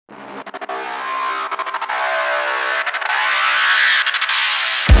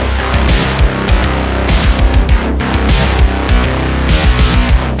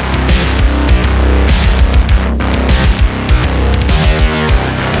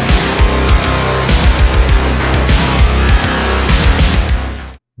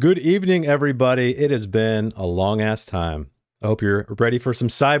Good evening, everybody. It has been a long-ass time. I hope you're ready for some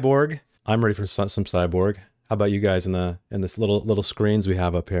Cyborg. I'm ready for some Cyborg. How about you guys in this little screens we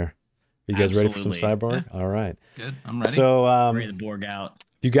have up here? You guys ready for some Cyborg? Yeah. All right. Good. I'm ready. So, ready to Borg out.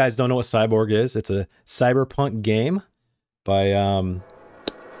 If you guys don't know what Cyborg is, it's a cyberpunk game by the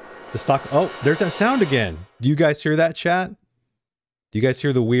stock. Oh, there's that sound again. Do you guys hear that, chat? Do you guys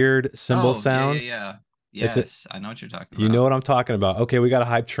hear the weird cymbal sound? Yeah. Yes, I know what you're talking about. You know what I'm talking about. Okay, we got a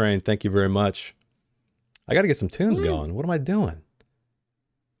hype train. Thank you very much. I got to get some tunes going. What am I doing?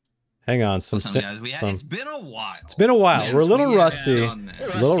 Hang on. Listen, guys, it's been a while. It's been a while. We're a little rusty. A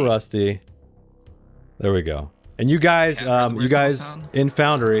little rusty. There we go. And you guys, in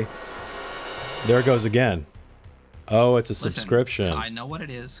Foundry, there it goes again. Oh, it's a subscription. I know what it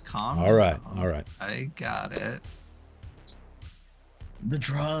is. Calm All right. down. All right. I got it. The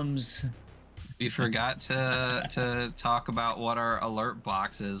drums. We forgot to talk about what our alert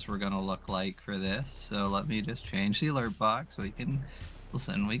boxes were gonna look like for this. So let me just change the alert box so we can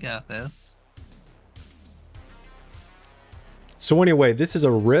listen. We got this. So anyway, this is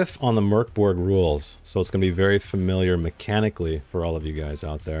a riff on the Merkborg rules, so it's going to be very familiar mechanically for all of you guys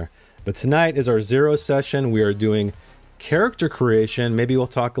out there. But tonight is our 0 session. We are doing character creation. Maybe we'll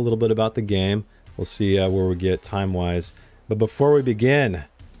talk a little bit about the game. We'll see where we get time-wise. But before we begin,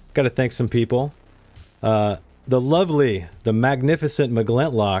 got to thank some people. The lovely, the magnificent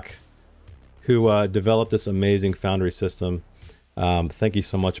McGlintlock, who developed this amazing Foundry system. Thank you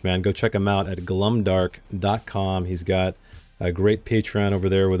so much, man. Go check him out at glumdark.com. He's got a great Patreon over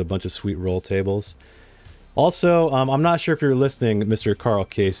there with a bunch of sweet roll tables. Also, I'm not sure if you're listening, Mr. Carl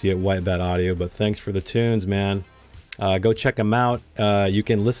Casey at White Bat Audio, but thanks for the tunes, man. Go check him out. You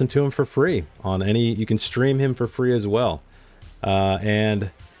can listen to him for free on any. You can stream him for free as well.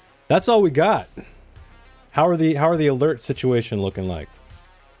 And that's all we got. How are the alert situation looking like?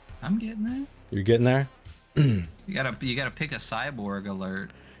 I'm getting there. You're getting there. You gotta pick a cyborg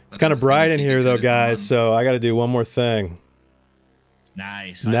alert. It's kind of bright in here though, guys. So I got to do one more thing.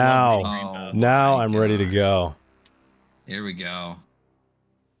 Nice. Now I'm ready to go. Here we go.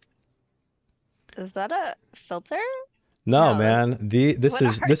 Is that a filter? No, man. This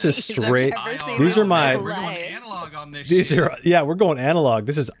is straight. These are my. We're going analog on this. These are we're going analog.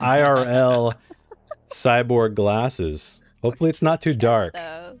 This is IRL cyborg glasses. Hopefully it's not too dark.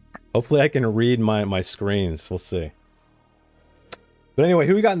 Hopefully I can read my screens. We'll see. But anyway,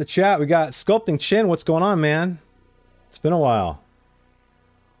 who we got in the chat? We got Sculpting Chin. What's going on, man? It's been a while.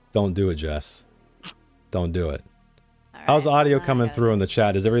 Don't do it, Jess. Don't do it. How's audio coming through in the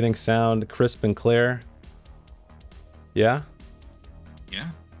chat? Does everything sound crisp and clear? Yeah? Yeah.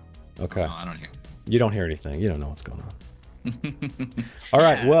 Okay. Oh, no, I don't hear. You don't hear anything. You don't know what's going on. All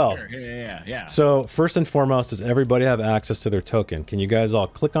right, well. Sure. Yeah. So, first and foremost, does everybody have access to their token? Can you guys all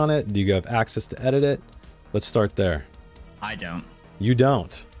click on it? Do you have access to edit it? Let's start there. I don't. You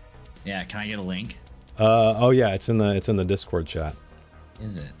don't? Yeah, can I get a link? Oh yeah, it's in the Discord chat.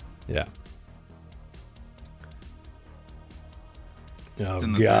 Is it? Yeah. It's Oh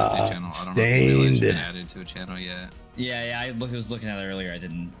in the Thursday channel. I don't know if it's been added to a channel yet. Yeah. I was looking at it earlier. I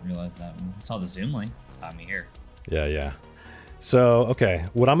didn't realize that. I saw the Zoom link. It's got me here. Yeah. So, okay,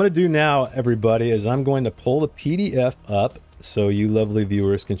 what I'm going to do now, everybody, is I'm going to pull the PDF up so you lovely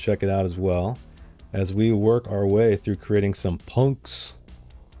viewers can check it out as well as we work our way through creating some punks.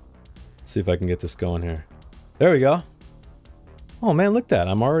 Let's see if I can get this going here. There we go. Oh man, look at that.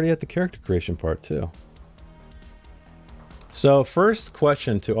 I'm already at the character creation part too. So first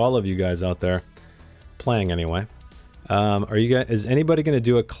question to all of you guys out there, playing anyway. Is anybody going to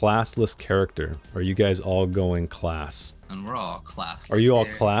do a classless character? Are you guys all going class? And we're all class. Are you all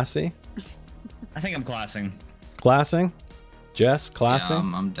classy? I think I'm classing. Classing? Jess, classing?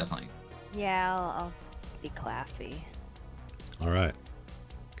 Yeah, I'm definitely. Yeah, I'll be classy. All right.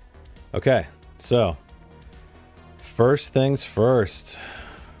 Okay, so first things first.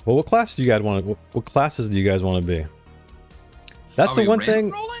 Well, what class do you guys want? What classes do you guys want to be? That's the one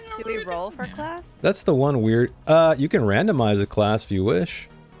thing. Do we roll for class? That's the one weird. You can randomize a class if you wish.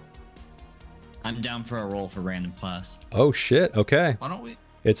 I'm down for a roll for random class. Oh shit! Okay. Why don't we?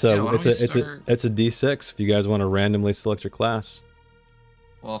 It's a D6 if you guys want to randomly select your class.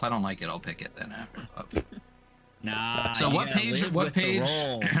 Well, if I don't like it, I'll pick it then after. Nah. So what page? What page?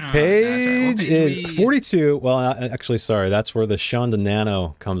 Page is 42. Well, actually, sorry. That's where the Shonda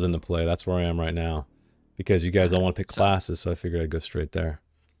Nano comes into play. That's where I am right now, because you guys don't want to pick classes, so I figured I'd go straight there.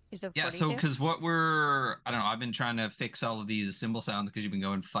 Yeah, so because I don't know, I've been trying to fix all of these symbol sounds because you've been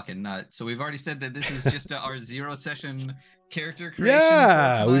going fucking nuts. So we've already said that this is just our 0 session character creation.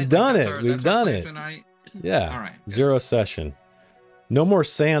 Yeah, we've done it. We've done it. Tonight. Yeah. All right. Good. 0 session. No more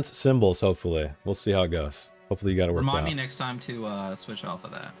seance symbols, hopefully. We'll see how it goes. Hopefully you got it worked Remind out. me next time to switch off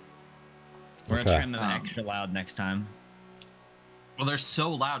of that. We're Okay. gonna trim them extra loud next time. Well, they're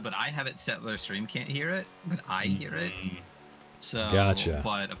so loud, but I have it set where the stream can't hear it, but I hear it. So, Gotcha.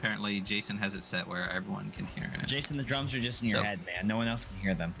 But apparently Jason has it set where everyone can hear it. Jason, the drums are just in your head, man. No one else can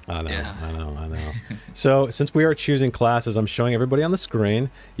hear them. I know, Yeah. I know. So since we are choosing classes, I'm showing everybody on the screen.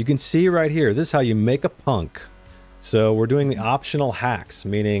 You can see right here, this is how you make a punk. So we're doing the optional hacks,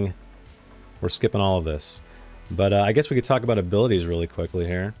 meaning we're skipping all of this. But I guess we could talk about abilities really quickly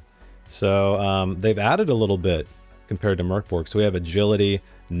here. So they've added a little bit compared to Mercborg. So we have agility,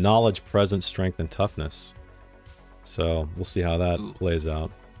 knowledge, presence, strength, and toughness. So we'll see how that plays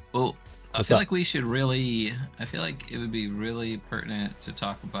out. Well, I What's feel up? like we should really, I feel like it would be really pertinent to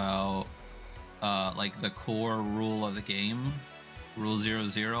talk about like the core rule of the game, rule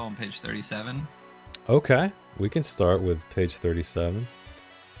 00 on page 37. Okay, we can start with page 37.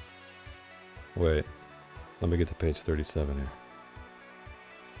 Wait, let me get to page 37 here.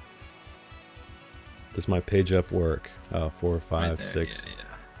 Does my page up work? Oh, 4, 5, Right there, 6. yeah.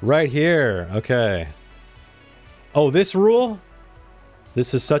 Right here. Okay. Oh, this rule?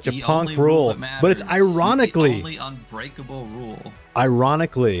 This is such a The punk only rule, that matters. but it's ironically, the only unbreakable rule.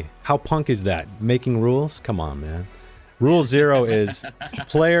 ironically, how punk is that? Making rules? Come on, man. Rule 0 is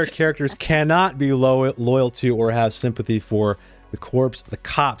player characters cannot be loyal to or have sympathy for the corpse, the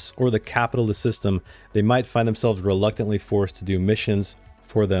cops, or the capitalist system. They might find themselves reluctantly forced to do missions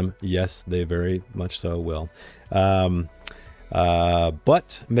for them. Yes, they very much so will.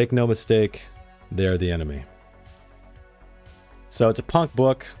 But make no mistake, they're the enemy. So it's a punk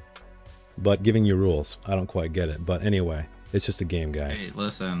book, but giving you rules. I don't quite get it, but anyway, it's just a game, guys. Hey,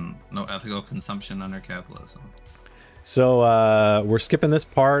 listen, no ethical consumption under capitalism. So we're skipping this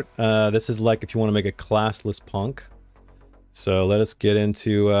part. This is like if you want to make a classless punk. So let us get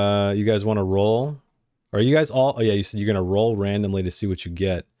into, you guys want to roll? Are you guys all, oh yeah, you said you're going to roll randomly to see what you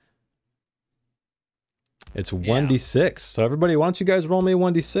get. It's 1d6. So everybody, why don't you guys roll me a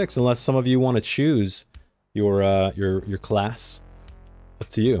 1d6 unless some of you want to choose your class. Up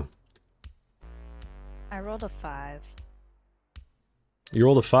to you. I rolled a 5. You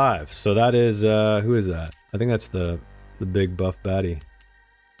rolled a 5. So that is, who is that? I think that's the big buff baddie.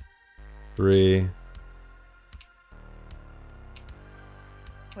 3.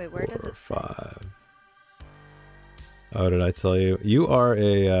 Wait, where 4, does it say? 5. Oh, did I tell you? You are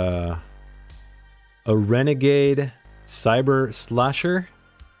a renegade cyber slasher.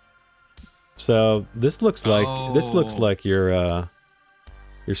 So this looks like your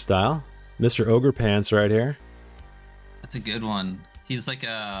style, Mr. Ogre Pants right here. That's a good one. He's like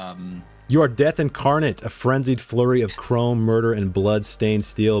You are death incarnate, a frenzied flurry of chrome, murder, and blood-stained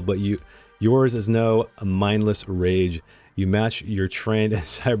steel. But yours is no mindless rage. You match your trained and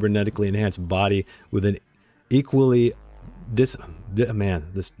cybernetically enhanced body with an equally this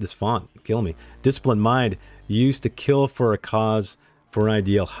font kill me. Disciplined mind used to kill for a cause, for an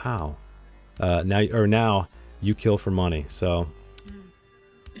ideal. How? Now you kill for money. So,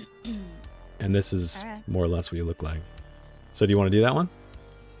 and this is more or less what you look like. So, do you want to do that one?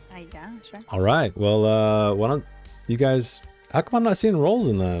 Yeah, sure. All right. Well, why don't you guys? How come I'm not seeing rolls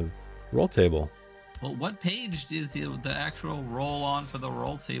in the roll table? well, what page is the actual roll on for the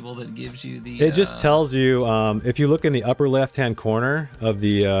roll table that gives you the? It just tells you if you look in the upper left-hand corner of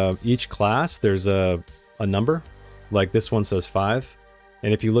the each class, there's a number. Like this one says 5,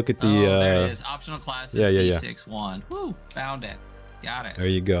 and if you look at the there it is. Optional classes. yeah. D6 1. Woo! Found it. Got it. There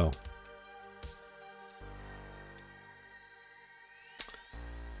you go.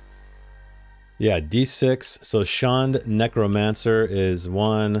 Yeah, D6. So Shunned Necromancer is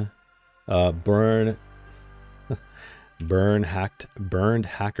 1. Burned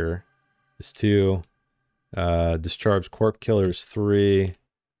Hacker is 2. Discharged Corp Killer is 3.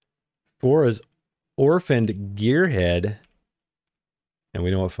 4 is Orphaned Gearhead. And we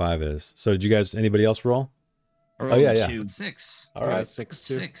know what 5 is. So did you guys, anybody else roll? Oh, yeah. 2. 6. All right. 6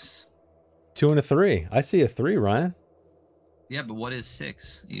 too. 6. 2 and a 3. I see a 3, Ryan. Yeah, but what is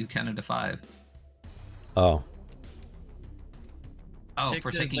 6? You counted to 5. Oh. Oh, 6 for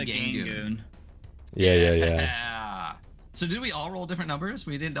is taking the Gangoon. Yeah. So did we all roll different numbers?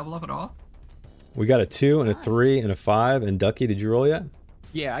 We didn't double up at all? We got a 2 and a 3 and a 5. And Ducky, did you roll yet?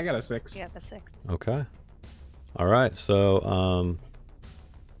 Yeah, I got a 6. Yeah, the 6. Okay. All right. So,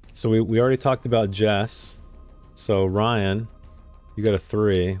 so we already talked about Jess. So Ryan, you got a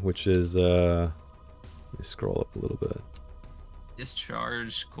 3, which is let me scroll up a little bit.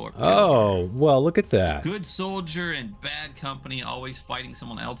 Discharge Corp. Oh, well, look at that. Good soldier in bad company, always fighting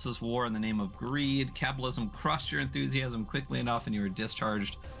someone else's war in the name of greed. Capitalism crushed your enthusiasm quickly enough, and you were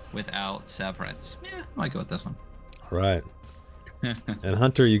discharged without severance. Yeah, I might go with this one. All right. And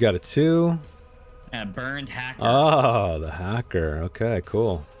Hunter, you got a 2. Burned hacker. Oh, the hacker. Okay,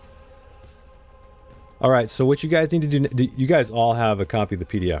 cool. All right, so what you guys need to do, you guys all have a copy of the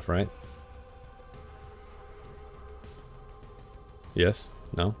PDF, right? Yes?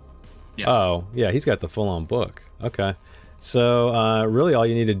 No? Yes. Oh, yeah, he's got the full-on book. Okay. So really all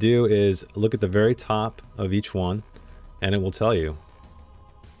you need to do is look at the very top of each one, and it will tell you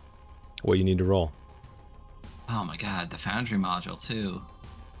what you need to roll. Oh my god, the Foundry module too.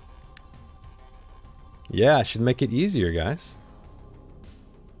 Yeah, it should make it easier, guys.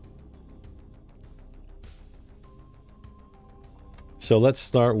 So let's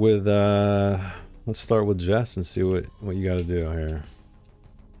start with Jess and see what you got to do here.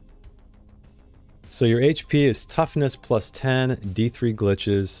 So your HP is toughness plus 10, D3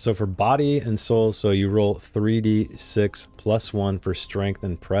 glitches. So for body and soul, so you roll 3d6 plus 1 for strength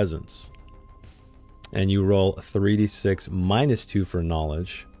and presence. And you roll 3d6 minus 2 for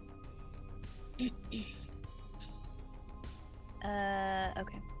knowledge.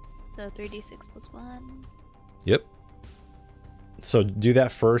 Okay. So 3d6 plus 1. Yep. So do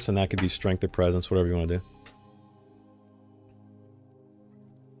that first, and that could be strength or presence, whatever you want to do.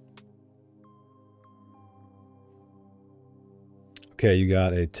 Okay, you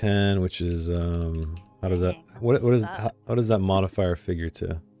got a 10, which is how does that what does that modifier figure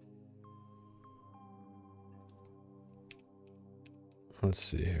to? Let's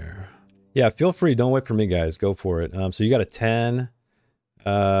see here. Yeah, feel free. Don't wait for me, guys. Go for it. So you got a 10.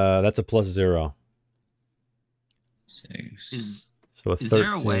 That's a plus 0. 6. So a 13 is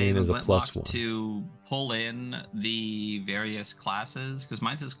there a way is a plus 1 to pull in the various classes? Because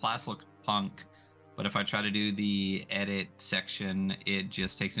mine says class look punk, but if I try to do the edit section, it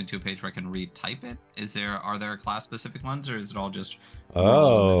just takes me to a page where I can retype it. Are there class specific ones, or is it all just?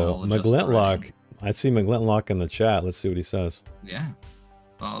 Oh, McGlintlock. I see McGlintlock in the chat. Let's see what he says. Yeah.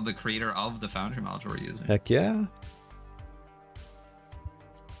 Well, the creator of the Foundry module we're using. Heck yeah.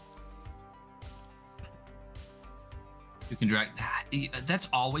 You can drag that. That's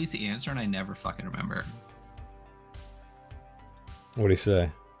always the answer, and I never fucking remember. What do you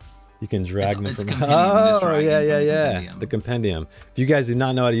say? You can drag them from. Oh, yeah. The compendium. If you guys do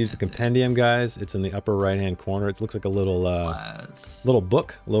not know how to use the compendium, guys, it's in the upper right-hand corner. It looks like a little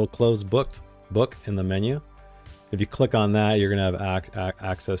book, little closed book in the menu. If you click on that, you're gonna have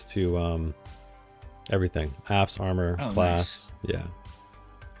access to everything: apps, armor, class. Nice. Yeah.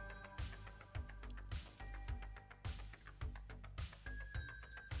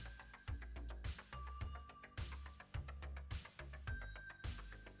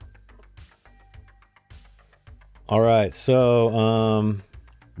 All right, so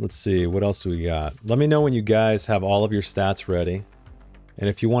let's see, what else do we got? Let me know when you guys have all of your stats ready. And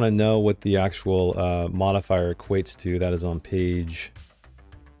if you want to know what the actual modifier equates to, that is on page,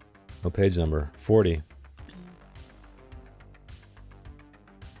 what page number? 40.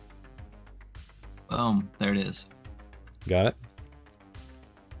 Boom, there it is. Got it?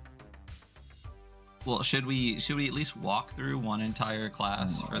 Well, should we at least walk through one entire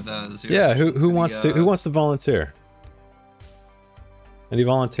class for the zero? Yeah, who wants to volunteer? Any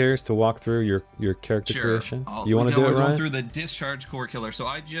volunteers to walk through your character creation? You want to do it, Ryan? We're going through the Discharge Core Killer. So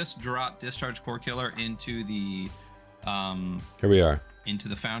I just dropped Discharge Core Killer into the here we are. Into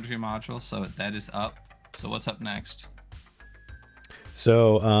the Foundry module. So that is up. So what's up next?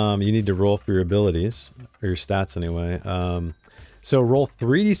 So you need to roll for your abilities, or your stats anyway. So roll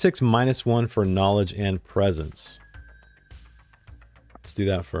 3d6 minus 1 for knowledge and presence. Let's do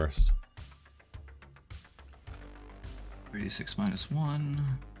that first. 3d6 minus 1.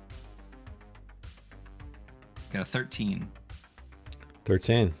 Got a 13.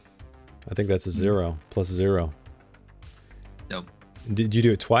 13. I think that's a 0 plus 0. Dope. Did you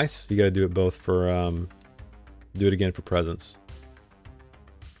do it twice? You got to do it both for do it again for presence.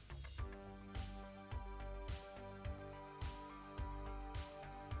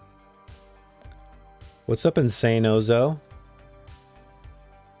 What's up, Insane Ozo?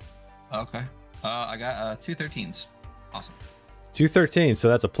 Okay. I got 2 13s. Awesome. 2 13s, so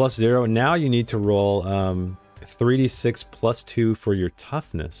that's a plus 0. Now you need to roll 3d6 plus 2 for your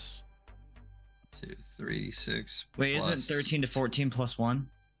toughness. 2, 3d6. Wait, isn't 13 to 14 plus 1?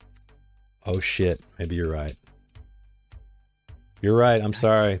 Oh shit, maybe you're right. You're right, I'm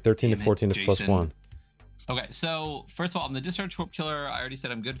sorry. 13 to 14 is plus 1. Okay, so first of all, I'm the Discharge Corp Killer. I already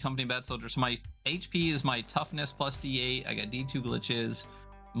said I'm good company bad soldier. So my HP is my toughness plus D8. I got D2 glitches,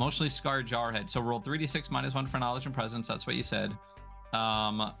 mostly scarred jarhead. So roll 3d6 -1 for knowledge and presence. That's what you said.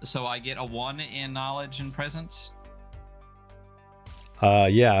 So I get a 1 in knowledge and presence.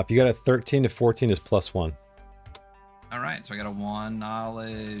 Yeah, if you got a 13 to 14 is +1. All right, so I got a 1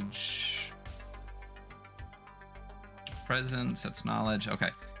 knowledge presence. That's knowledge. Okay.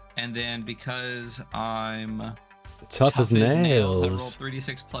 And then because I'm Tough as nails. I roll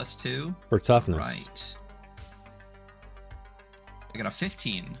 3d6 +2 for toughness. Right. I got a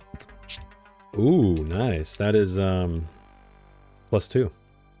 15. Ooh, nice. That is +2.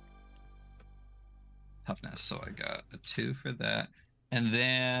 Toughness. So I got a 2 for that. And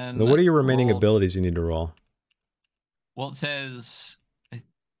then Now, what are your remaining roll... abilities you need to roll? Well, it says,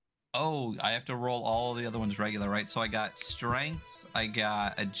 oh, I have to roll all the other ones regular, right? So I got strength, I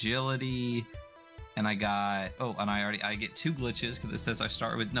got agility, and I got, oh, and I get 2 glitches because it says I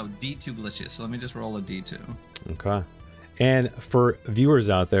start with, no, D2 glitches. So let me just roll a D2. Okay. And for viewers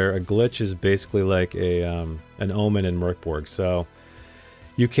out there, a glitch is basically like a an omen in Merkborg. So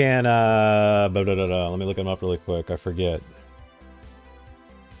you can, let me look them up really quick. I forget.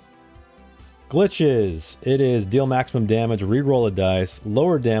 Glitches. It is deal maximum damage, reroll a dice,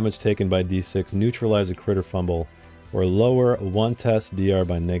 lower damage taken by d6, neutralize a critter fumble, or lower one test DR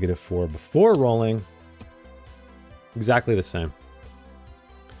by -4 before rolling. Exactly the same.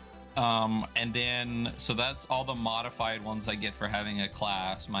 And then, so that's all the modified ones I get for having a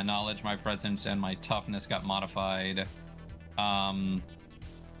class. My knowledge, my presence, and my toughness got modified.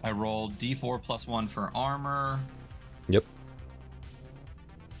 I rolled D4 +1 for armor. Yep.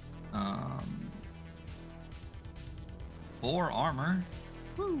 4 armor.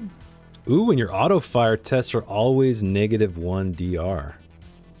 Woo. Ooh, and your auto fire tests are always -1 DR.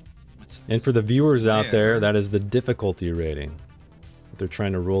 And for the viewers out there, that is the difficulty rating that they're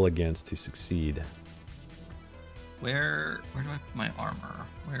trying to roll against to succeed. Where do I put my armor?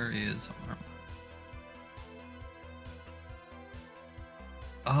 Where is armor?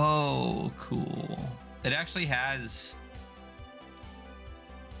 Oh, cool. It actually has,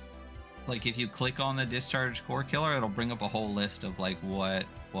 like, if you click on the Discharge Core Killer, it'll bring up a whole list of like what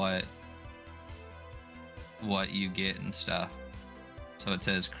you get and stuff. So it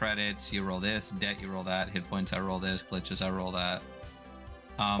says credits, you roll this, debt, you roll that, hit points, I roll this, glitches, I roll that.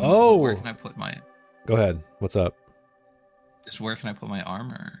 Where can I put my... Go ahead. What's up? Just where can I put my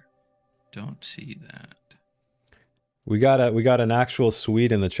armor? Don't see that. We got an actual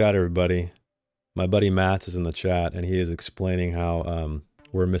suite in the chat, everybody. My buddy Matt is in the chat, and he is explaining how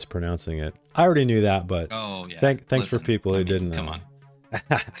we're mispronouncing it. I already knew that, but oh yeah. Thanks for people who didn't know. Come on.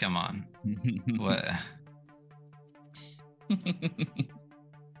 Come on. What?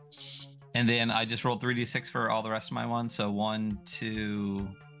 And then I just rolled 3d6 for all the rest of my ones. So 1, 2.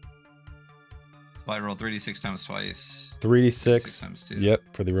 So I rolled 3d6 times twice. 3d6 times 2. Yep,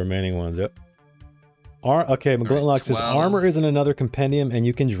 for the remaining ones. Yep. Okay, McGlinlock says armor is in another compendium, and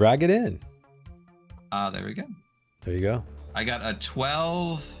you can drag it in. There we go. There you go. I got a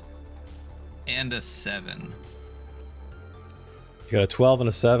 12 and a 7. You got a 12 and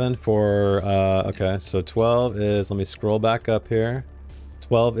a 7 for, okay, so 12 is, let me scroll back up here.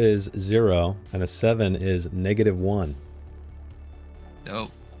 12 is 0, and a 7 is -1.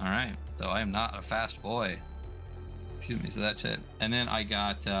 Dope. All right. So I am not a fast boy. Excuse me, so that's it. And then I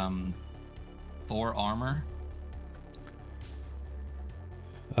got 4 armor.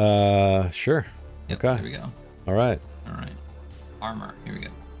 Sure. Yep, okay. Here we go. All right. All right. Armor. Here we go.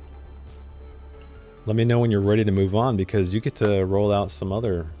 Let me know when you're ready to move on, because you get to roll up some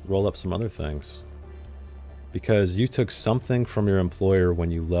other things. Because you took something from your employer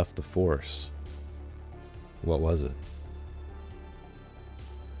when you left the force. What was it?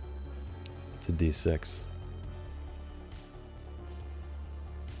 It's a D6.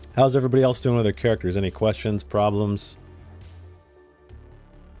 How's everybody else doing with their characters? Any questions, problems?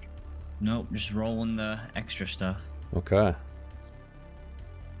 Nope, just rolling the extra stuff. Okay.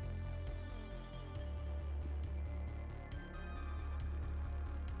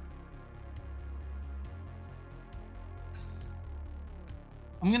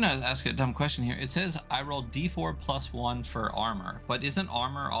 I'm going to ask a dumb question here. It says I rolled D4 +1 for armor, but isn't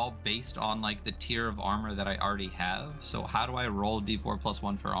armor all based on like the tier of armor that I already have? So how do I roll D4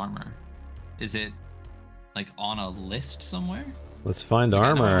 +1 for armor? Is it like on a list somewhere? Let's find like,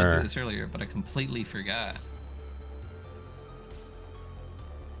 armor. I know I went through this earlier, but I completely forgot.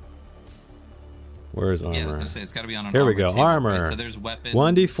 Where is armor? Yeah, I was going to say it's got to be on an Here we armor go. table, Armor. right? So there's weapons.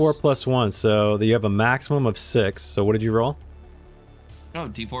 1d4 +1. So you have a maximum of 6. So what did you roll? Oh,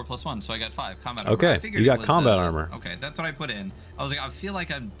 D4 plus 1, so I got 5 combat armor. Okay, I figured you got it was, combat armor. Okay, that's what I put in. I was like, I feel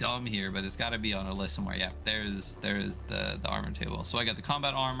like I'm dumb here, but it's got to be on a list somewhere. Yeah, there's the armor table. So I got the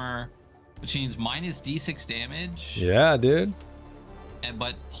combat armor, which means minus D6 damage. Yeah, dude.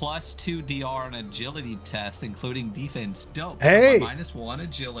 But plus 2 DR on agility tests, including defense. Dope. Hey! So minus 1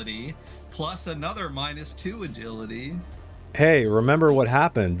 agility, plus another minus 2 agility. Hey, remember what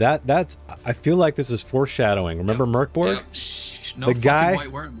happened? That's. I feel like this is foreshadowing. Remember Merkborg? Yep. Shh, no the guy,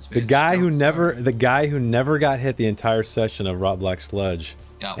 white worms, the bitch. guy Don't who start. never got hit the entire session of Rot Black Sludge.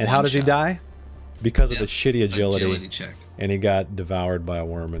 Got And how one does he shot. die? Because of Yep. the shitty agility, check. and he got devoured by a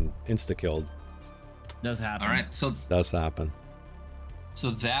worm and insta killed. Does happen. All right, so Does happen.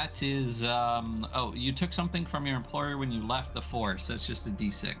 that is oh, you took something from your employer when you left the force. That's just a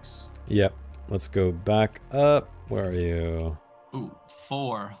D6. Yep. Let's go back up. Where are you? Ooh,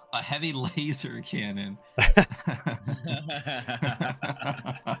 4. A heavy laser cannon.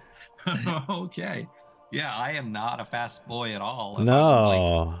 Okay. Yeah, I am not a fast boy at all. If I'm,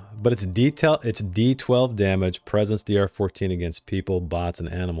 No, but it's detail. It's D12 damage, presence DR14 against people, bots, and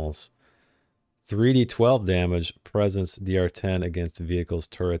animals. 3D12 damage, presence DR10 against vehicles,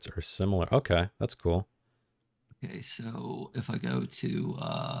 turrets, or similar. Okay, that's cool. okay, so if I go to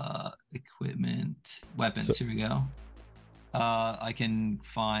equipment, weapons, here we go. I can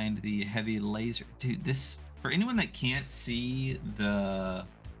find the heavy laser. Dude, this, for anyone that can't see the,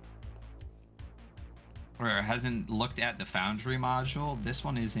 or hasn't looked at the Foundry module, this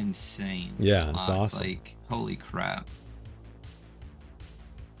one is insane. Yeah, it's awesome. Like, holy crap.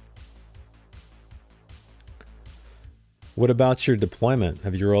 What about your deployment?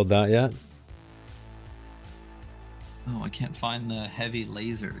 Have you rolled that yet? Oh, I can't find the heavy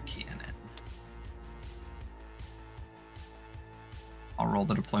laser cannon. I'll roll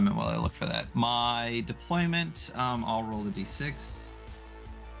the deployment while I look for that. My deployment, I'll roll the D6.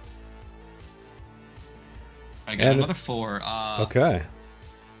 I got another 4. Okay.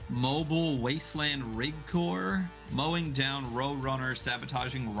 Mobile Wasteland Rig Corps, mowing down road runners,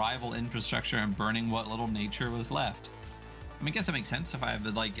 sabotaging rival infrastructure, and burning what little nature was left. I mean, I guess that makes sense if I have,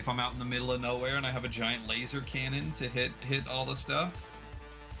 like, if I'm out in the middle of nowhere and I have a giant laser cannon to hit all the stuff.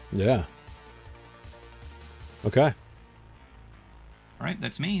 Yeah. Okay. All right,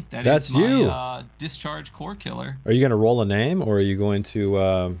 that's me. That's is my, you. Discharge Core Killer. Are you going to roll a name, or are you going to...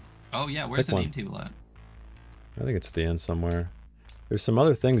 Oh, yeah, where's the one. name table at? I think it's at the end somewhere. There's some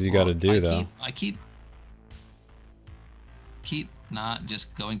other things you got to do, though. I keep not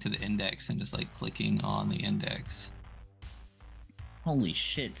just going to the index and just, like, clicking on the index. Holy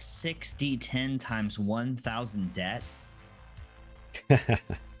shit, 6d10 times 1,000 debt?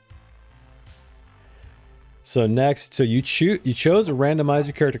 So next, so you chose a randomize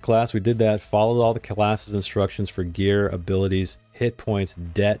your character class. We did that. Followed all the classes instructions for gear, abilities, hit points,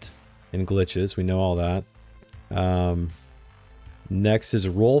 debt, and glitches. We know all that. Next is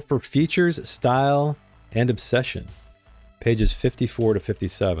roll for features, style, and obsession. Pages 54 to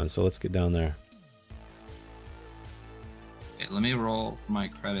 57. So let's get down there. Okay, let me roll my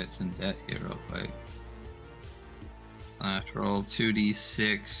credits and debt here real quick. I have to roll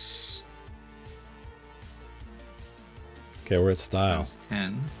 2d6 Okay, we're at style. times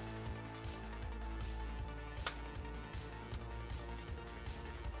 10.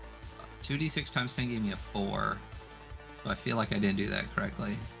 Uh, 2d6 times 10 gave me a 4. So I feel like I didn't do that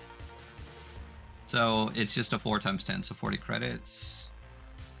correctly. So it's just a 4 times 10, so 40 credits.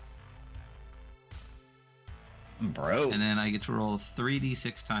 Bro. And then I get to roll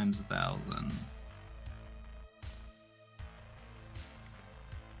 3d6 times 1,000.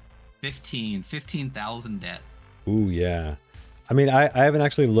 15,000 debt. Ooh, yeah. I mean, I haven't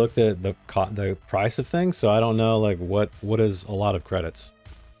actually looked at the price of things, so I don't know, like, what is a lot of credits.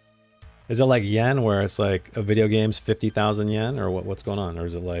 Is it like yen, where it's like a video game's 50,000 yen, or what's going on? Or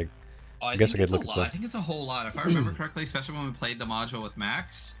is it like... I guess I think could it's look a at lot. that. I think it's a whole lot. If I remember correctly, especially when we played the module with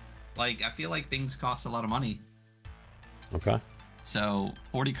Max, like, I feel like things cost a lot of money. Okay. So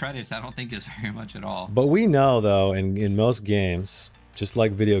 40 credits, I don't think is very much at all. But we know, though, in most games, just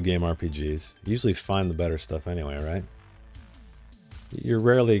like video game RPGs, you usually find the better stuff anyway, right? You're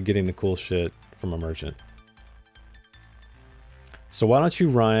rarely getting the cool shit from a merchant. So why don't you,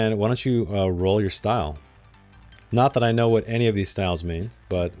 Ryan, roll your style? Not that I know what any of these styles mean,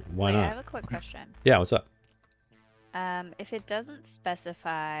 but why Wait, not? I have a quick question. Yeah, what's up? If it doesn't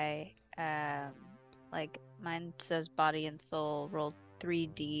specify, like mine says body and soul, roll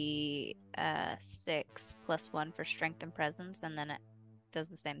 3d 6 plus 1 for strength and presence, and then it does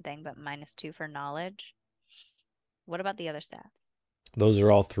the same thing, but -2 for knowledge. What about the other stats? Those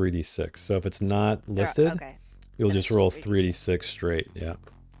are all 3d6. So if it's not listed, Okay. You'll Then just it's roll 3d6. 3d6 straight. Yeah.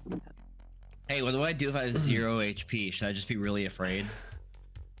 Hey, what do I do if I have 0 HP? Should I just be really afraid?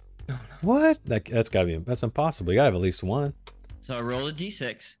 What? That's gotta be. That's impossible. You gotta have at least one. So I rolled a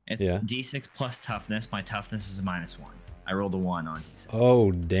d6. It's Yeah. d6 plus toughness. My toughness is a -1. I rolled a 1 on d6.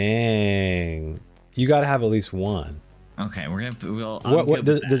 Oh dang! You gotta have at least one. Okay, we'll. What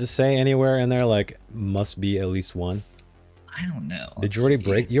does it say anywhere in there? Like must be at least one. I don't know. Did you already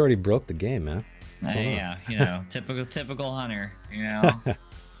break? You already broke the game, man. Yeah, you know, typical hunter. You know.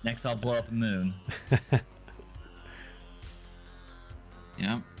 Next, I'll blow up a moon.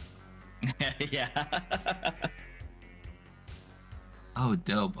 Yep. Yeah. Oh,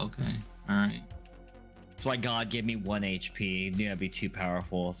 dope. Okay. All right. That's why God gave me 1 HP. Knew I'd be too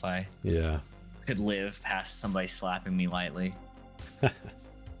powerful if I Yeah. could live past somebody slapping me lightly.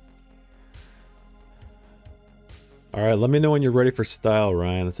 All right. Let me know when you're ready for style,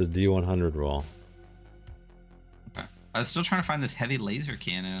 Ryan. It's a D100 roll. Okay. I was still trying to find this heavy laser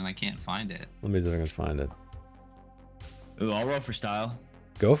cannon and I can't find it. Let me see if I can find it. Ooh, I'll roll for style.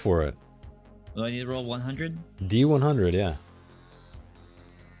 Go for it. Do I need to roll 100? D100. Yeah.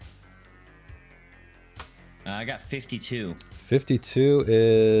 I got 52. 52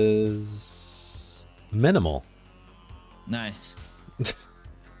 is minimal. Nice.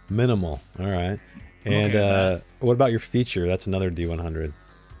 Minimal. All right. And Okay, what about your feature? That's another D100.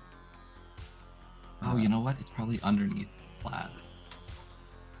 Oh, you know what? It's probably underneath flat.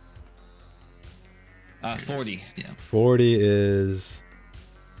 40. Yeah. 40 is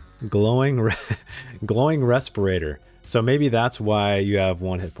glowing glowing respirator. So maybe that's why you have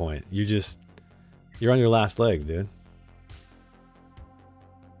 1 hit point. You're on your last leg, dude.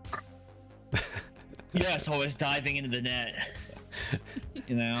 Yes, always diving into the net.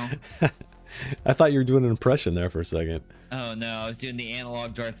 You know? I thought you were doing an impression there for a second. Oh no, I was doing the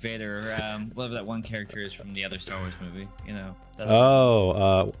analog Darth Vader, whatever that one character is from the other Star Wars movie, you know.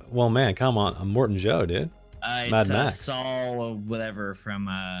 Oh, well, man, come on. I'm Morton Joe, dude. It's Mad Max. Saul or whatever from,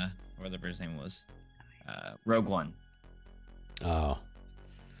 whatever his name was. Rogue One. Oh.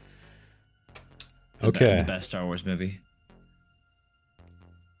 The Okay. best Star Wars movie.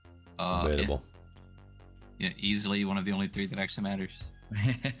 Debatable. Yeah, easily one of the only 3 that actually matters.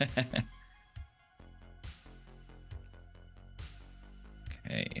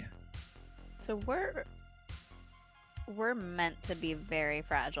 Okay. So we're meant to be very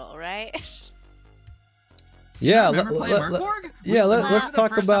fragile, right? Yeah, Remember playing Merkborg? yeah, let's The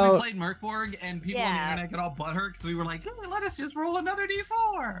talk first time we about. played Merkborg and people on the Yeah. internet got all butthurt because we were like, "Hey, let us just roll another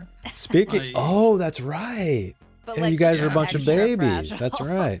D4. Speaking. Like- Oh, that's right. But Yeah, like, you guys we're are a bunch of extra babies. fragile. That's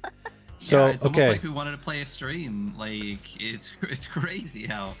right. So Yeah, it's almost okay. like we wanted to play a stream. Like it's crazy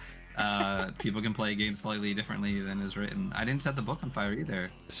how people can play games slightly differently than is written. I didn't set the book on fire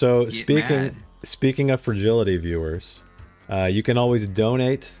either. So Get mad. speaking of fragility, viewers, you can always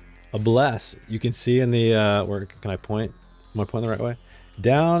donate a bless. You can see in the where can I point? Am I pointing the right way?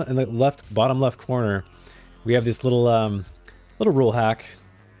 Down in the bottom left corner, we have this little little rule hack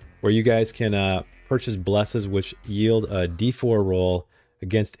where you guys can purchase blesses, which yield a D4 roll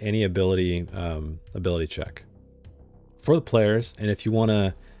against any ability check for the players. And if you want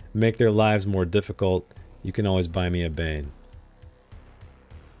to make their lives more difficult, you can always buy me a Bane.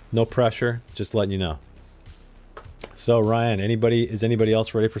 No pressure, just letting you know. So Ryan, is anybody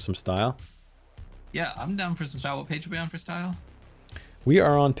else ready for some style? Yeah, I'm down for some style. What page are we on for style? We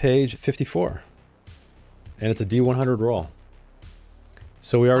are on page 54, and it's a D100 roll.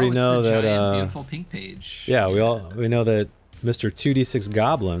 So we already it's know the that. giant, beautiful pink page. Yeah, we know that Mr. 2d6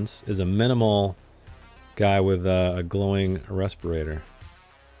 Goblins is a minimal guy with a glowing respirator.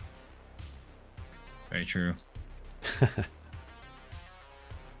 Very true.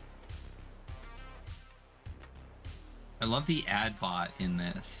 I love the ad bot in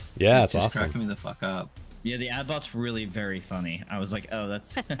this. Yeah, it's it's just awesome. cracking me the fuck up. Yeah, the ad bot's really very funny. I was like, oh,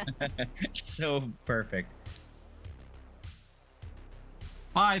 that's so perfect.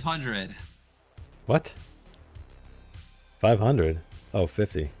 500. What? 500? Oh,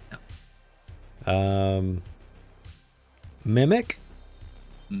 50. Yep. Mimic?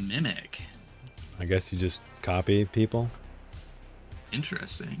 Mimic. I guess you just copy people.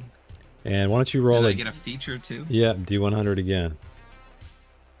 Interesting. And why don't you roll Did I it? get a feature too? Yeah, D100 again.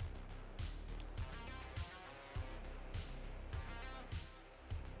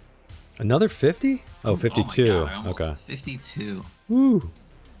 Another 50? Oh, 52. Oh my God, I almost- Okay. 52. Woo.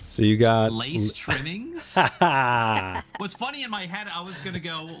 So you got Lace trimmings? Ha What's funny in my head, I was gonna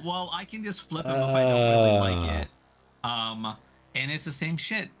go, well, I can just flip them if I don't really like it. And it's the same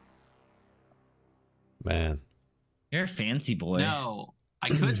shit. Man. You're a fancy boy. No, I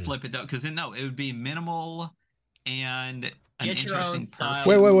could flip it though, because then no, it would be minimal and an Get your own interesting style.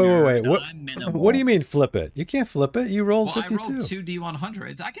 Wait, wait, wait, wait, wait. nerd. What? I'm minimal. What do you mean flip it? You can't flip it. You rolled Well, I 52. rolled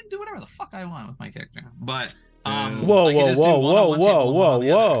 2d100s. I can do whatever the fuck I want with my character. But Whoa, I can whoa, just do whoa, one on whoa, one table whoa, and one whoa, on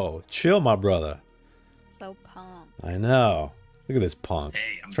the other. whoa! Chill, my brother. So pumped. I know. Look at this punk.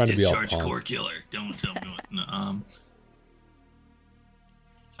 Hey, I'm Trying to be all discharge punk. core killer. Don't tell me what. No,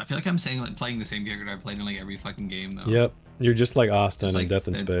 I feel like I'm saying like playing the same character I played in like every fucking game though. Yep. You're just like Austin Just in like Death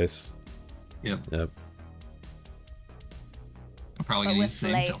in the- Space. Yep. Yep. I'm probably But gonna use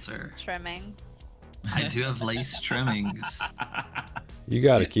with the same lace filter. trimmings. I do have lace trimmings. You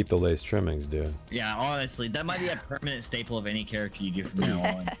got to keep the lace trimmings, dude. Yeah, honestly, that might be a permanent staple of any character you do from now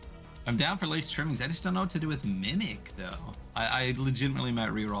on. I'm down for lace trimmings. I just don't know what to do with Mimic though. I legitimately might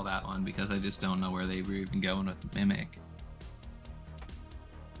reroll that one because I just don't know where they were even going with Mimic.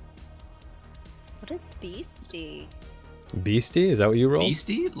 What is beastie? Beastie? Is that what you rolled?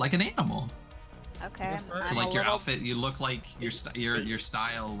 Beastie, like an animal. Okay. Go So I'm like a your little- outfit, you look like your beastie. your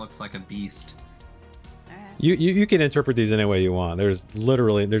style looks like a beast. Alright. You can interpret these any way you want. There's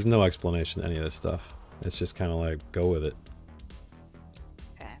no explanation to any of this stuff. It's just kind of like go with it.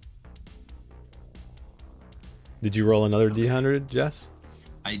 Okay. Did you roll another D100, Jess?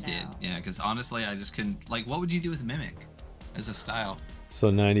 I did, No. yeah. Because honestly, I just couldn't. Like, what would you do with Mimic as a style? So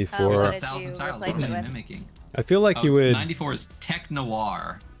Oh, 94. There's what a did thousand you styles. What replace are it you with? mimicking? I feel like you Oh, would. 94 is tech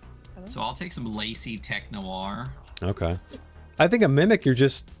noir. Oh. So I'll take some lacy tech noir. Okay. I think a mimic, you're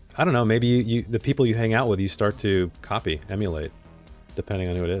just, I don't know, maybe you the people you hang out with, you start to copy, emulate, depending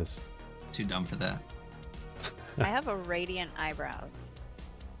on who it is. Too dumb for that. I have a radiant eyebrows.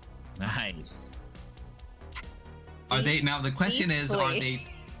 Nice. Are they now? The question is, are Beastly.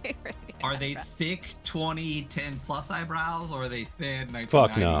 they Radiant eyebrows. thick 2010 plus eyebrows or are they thin 1990s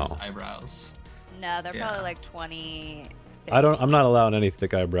Fuck no. eyebrows? No, they're Yeah. probably like 20. I'm not allowing any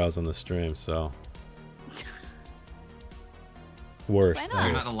thick eyebrows on the stream, so. Worst. Why not? You're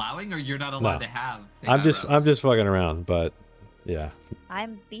anyway. not allowing, or you're not allowed No. to have. thick I'm eyebrows? just fucking around, but yeah.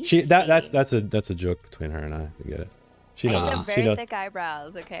 I'm beastie. She that's a joke between her and I. You get it. She I knows. just Ah. have She very knows. thick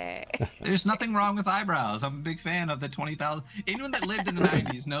eyebrows. Okay. There's nothing wrong with eyebrows. I'm a big fan of the 20,000. Anyone that lived in the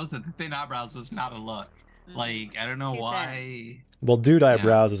 90s knows that the thin eyebrows was not a look. Like, I don't know Too thin. why. Well, dude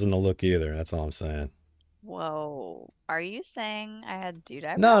eyebrows isn't a look either. That's all I'm saying. Whoa. Are you saying I had dude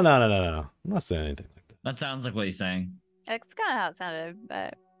eyebrows? No. I'm not saying anything like that. That sounds like what he's saying. That's kind of how it sounded,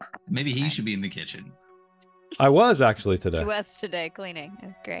 but Maybe he Okay. should be in the kitchen. I was actually he today. was today cleaning. It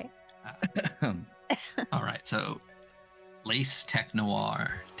was great. All right, so lace tech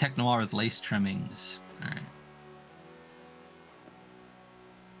noir. Tech noir with lace trimmings. All right.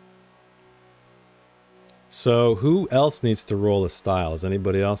 So who else needs to roll a style? Does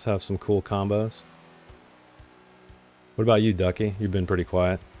anybody else have some cool combos? What about you, Ducky? You've been pretty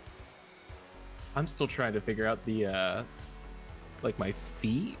quiet. I'm still trying to figure out the like my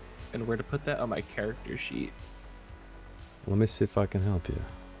feet and where to put that on my character sheet. Let me see if I can help you.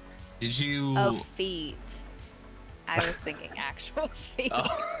 Did you? Oh, feet. I was thinking actual feet. Oh.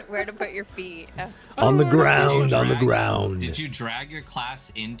 Where to put your feet. Oh. On the Did you ground, on the drag- ground. Did you drag your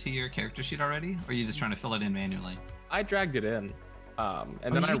class into your character sheet already, or are you just trying to fill it in manually? I dragged it in, and Oh,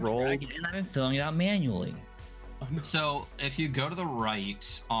 then I you rolled. drag it in, I've been filling it out manually. Oh, no. So if you go to the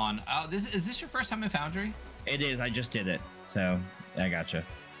right on, oh, is this your first time in Foundry? It is. I just did it. So I gotcha.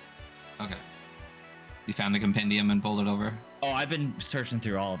 Okay. You found the compendium and pulled it over. Oh, I've been searching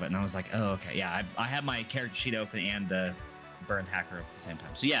through all of it, and I was like, oh, okay, yeah. I have my character sheet open and the burned hacker open at the same time.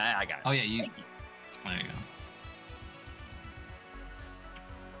 So yeah, I got it. Oh yeah, you. Thank There you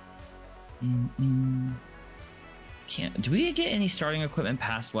go. Mm-mm. Can't. Do we get any starting equipment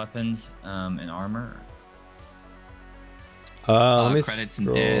past weapons and armor? Let me credits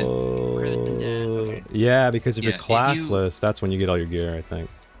and dead. scroll. Credits and dead, okay. Yeah, because if Yeah, you're if you- classless, that's when you get all your gear, I think.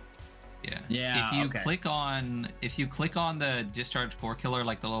 Yeah. Yeah, If you okay. click on the discharge core killer,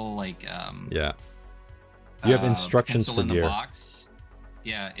 like the little like Yeah. You have uh, instructions pencil for in the gear. box.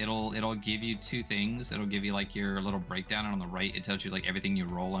 Yeah, it'll give you two things. It'll give you like your little breakdown, and on the right it tells you like everything you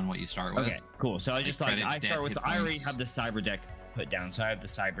roll and what you start with. Okay, cool. So I Like just like credits, I dead, start with. hit I already points. have the cyber deck put down, so I have the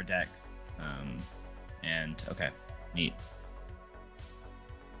cyber deck. And okay, neat.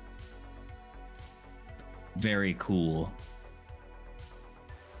 Very cool.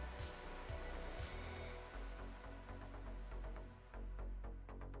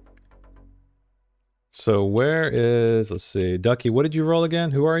 So where is, let's see, Ducky, what did you roll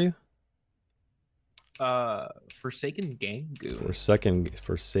again? Who are you? Forsaken Gangoon.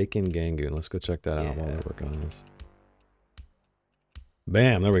 Forsaken Gangoon. Let's go check that out while Yeah. we're working on this.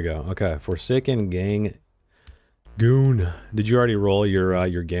 Bam, there we go. Okay, Forsaken Gangoon. Did you already roll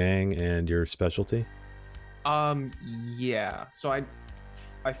your gang and your specialty? Yeah. So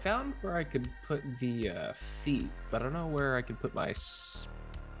I found where I could put the feet, but I don't know where I could put my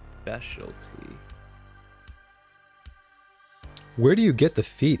specialty. Where do you get the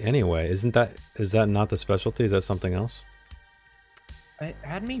feet anyway? Is that not the specialty? Is that something else? It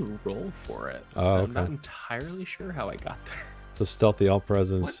had me roll for it. Oh, I'm okay. not entirely sure how I got there. So stealthy all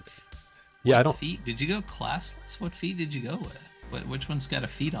presence. What I don't. feet did you go classless? What feet did you go with? Which one's got a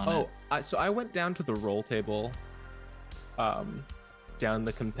feet on it? So I went down to the roll table, down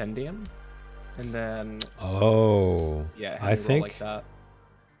the compendium, and then Yeah, I think like that.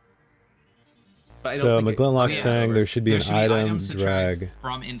 But I so. don't think McGlinlock's saying there should be an item items to drag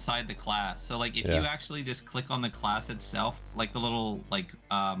from inside the class. So like if you actually just click on the class itself, like the little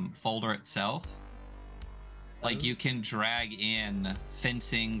folder itself, like you can drag in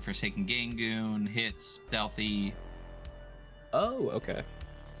fencing, Forsaken Gangoon, hits, stealthy. Oh, okay.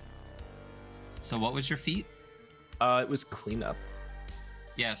 So what was your feat? It was cleanup.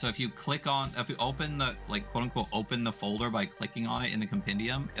 Yeah, so if you open the, quote unquote, open the folder by clicking on it in the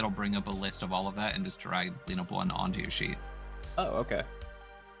compendium, it'll bring up a list of all of that and just drag the cleanup one onto your sheet. Oh, okay.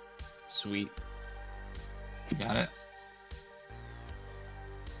 Sweet. Got it?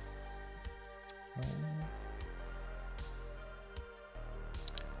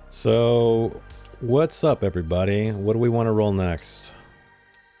 So, what's up, everybody? What do we want to roll next?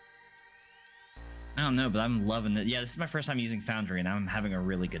 I don't know, but I'm loving it. Yeah, this is my first time using Foundry, and I'm having a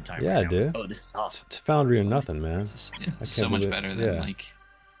really good time. Yeah, right now. dude. Oh, this is awesome. It's Foundry or nothing, man. It's so much better than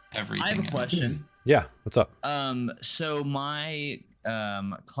everything. I have a else. question. Yeah, what's up? So my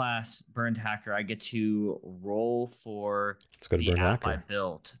class Burned Hacker, I get to roll for Let's go to the Burned app I Hacker.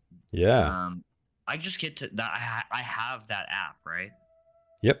 built. Yeah. I just get to that. I have that app, right?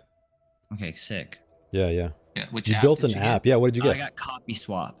 Yep. Okay, sick. Yeah. Yeah, which You app built did an you app. get? Yeah. What did you I get? got Copy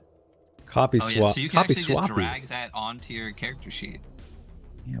Swap. Copy Oh, swap. yeah, so you can Copy actually just swappy. drag that onto your character sheet.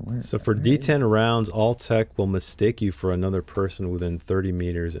 Yeah, where? So for where D10 rounds, all tech will mistake you for another person within 30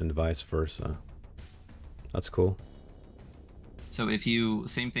 meters and vice versa. That's cool. So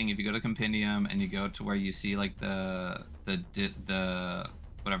same thing, if you go to compendium and you go to where you see like the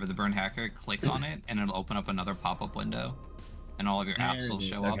Burned Hacker, click on it and it'll open up another pop-up window and all of your apps will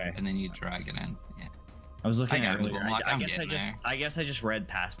show up and then you drag it in. Yeah. I was looking at it it. earlier. I guess I just read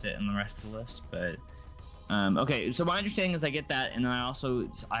past it in the rest of the list, but okay. So my understanding is I get that, and then I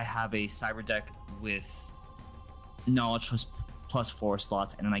have a cyber deck with knowledge plus 4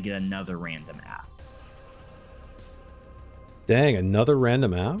 slots, and then I get another random app. Dang, another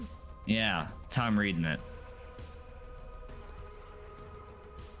random app? Yeah, time reading it.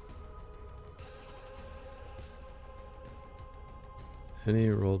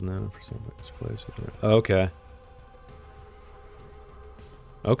 Any rolled nano for somebody's place? Okay.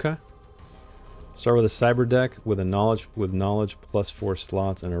 Okay. Start with a cyber deck with knowledge plus 4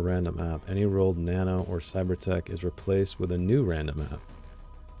 slots and a random app. Any rolled nano or cyber tech is replaced with a new random app.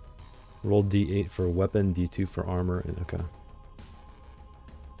 Roll D8 for weapon, D2 for armor, and okay.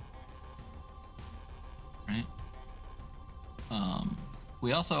 Right.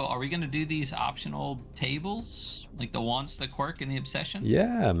 We also, are we going to do these optional tables? Like the wants, the quirk, and the obsession?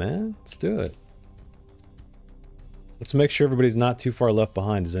 Yeah, man. Let's do it. Let's make sure everybody's not too far left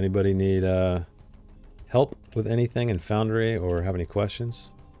behind. Does anybody need help with anything in Foundry or have any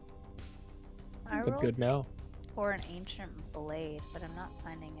questions? I I'm good now. for an ancient blade, but I'm not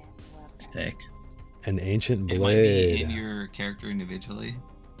finding it. Sick. An ancient It might be blade. in your character individually.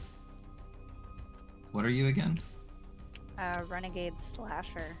 What are you again? Renegade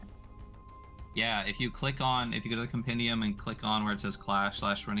Slasher. Yeah, if you go to the compendium and click on where it says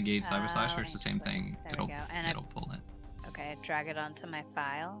clash/renegade cyber slasher, it's the same thing. There we go. And It'll pull it. Okay, drag it onto my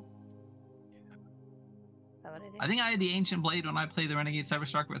file. Is that what it is? I think I had the ancient blade when I played the renegade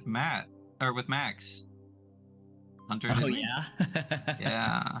cyberstalker with Max. Hunter. Oh didn't we? yeah.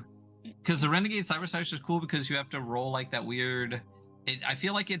 Yeah. Because the renegade cyber slasher is cool because you have to roll like that weird. I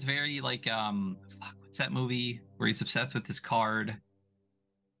feel like it's very like what's that movie where he's obsessed with this card,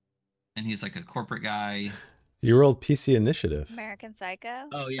 and he's like a corporate guy. You rolled PC Initiative. American Psycho?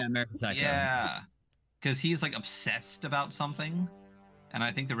 Oh yeah, American Psycho. Yeah, because he's like obsessed about something, and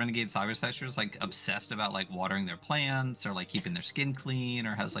I think the renegade cyber slasher is like obsessed about like watering their plants or like keeping their skin clean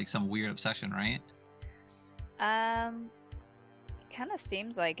or has like some weird obsession, right? Kind of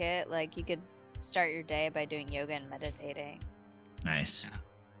seems like it. Like you could start your day by doing yoga and meditating, Nice.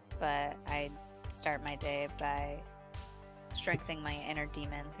 but I start my day by strengthening my inner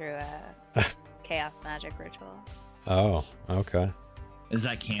demon through a chaos magic ritual. Oh, okay. Is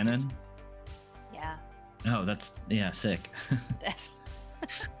that canon? Yeah. No, that's sick. Yes.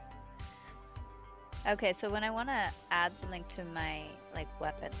 Okay, so when I want to add something to my like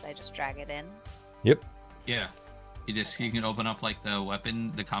weapons, I just drag it in. Yep. Yeah. You can open up like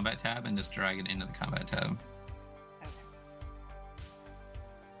the combat tab, and just drag it into the combat tab. Okay.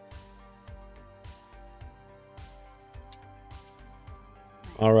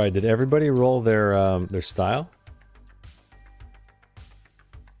 All right. Did everybody roll their style?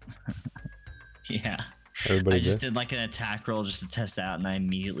 Yeah. Everybody I just did? did like an attack roll just to test out, and I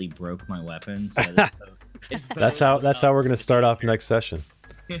immediately broke my weapon. So That's how we're gonna start off next session.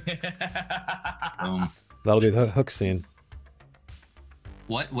 That'll be the hook scene.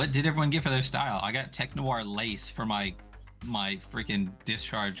 What did everyone get for their style? I got Tech Noir Lace for my freaking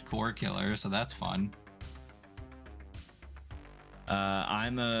discharge core killer, so that's fun.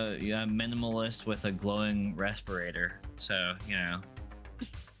 I'm a minimalist with a glowing respirator, so you know.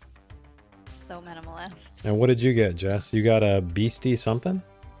 So minimalist. And what did you get, Jess? You got a beastie something?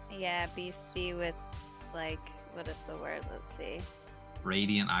 Yeah, beastie with like, what is the word? Let's see.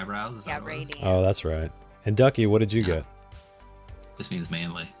 Radiant eyebrows. Is Yeah, that what it is? radiant. Oh, that's right. And Ducky, what did you Yeah. get? This means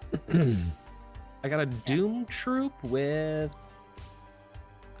manly. I got a Doom Troop with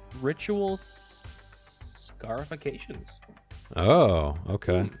ritual scarifications. Oh,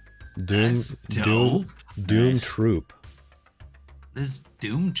 okay. Doom That's dope. Doom Nice. Troop. This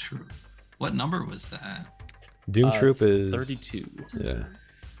Doom Troop. What number was that? Doom Troop is 32. Yeah.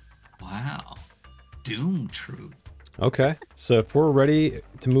 Wow. Doom Troop. Okay. So if we're ready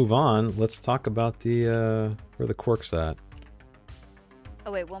to move on, let's talk about the where the quirks at.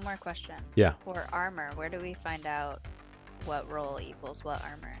 Oh wait, one more question. Yeah. For armor, where do we find out what roll equals what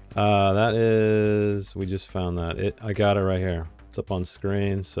armor? That is, we just found that. I got it right here. It's up on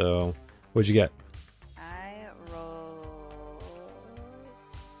screen. So what'd you get? I rolled.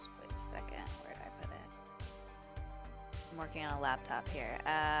 Wait a second. Where did I put it? I'm working on a laptop here.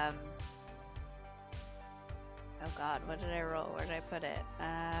 Oh God, what did I roll? Where did I put it?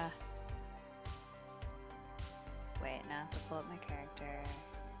 Wait, now I have to pull up my character.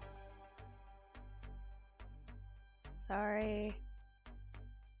 Sorry.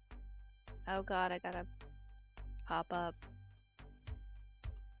 Oh God, I gotta pop up.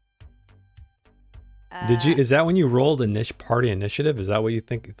 Did you? Is that when you rolled party initiative? Is that what you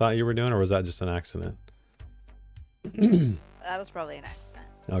thought you were doing, or was that just an accident? That was probably an accident.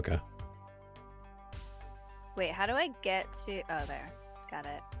 Okay. Wait, how do I get to? Oh, there. Got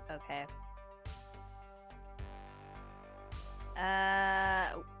it. Okay.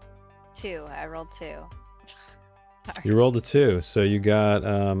 2. I rolled 2. Sorry. You rolled a 2, so you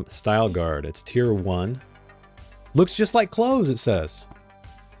got Style Guard. It's tier 1. Looks just like clothes, it says.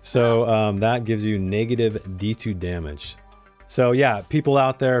 So that gives you negative D2 damage. So yeah, people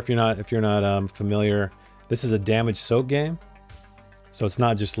out there, if you're not familiar, this is a damage soak game. So it's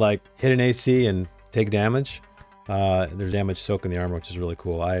not just like hit an AC and take damage. There's damage soak in the armor, which is really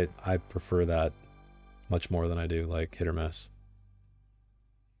cool. I prefer that much more than I do like hit or miss.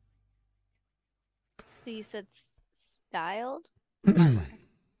 So you said styled?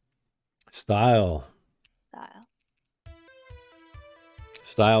 Style. Style.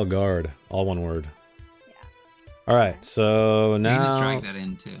 Style Guard. All one word. Yeah. All right, so You can just now drag that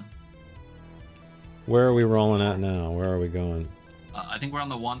in too. where are we rolling at now? Where are we going? I think we're on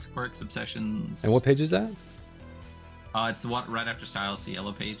the wants, quirks, obsessions. And what page is that? It's the one right after styles, the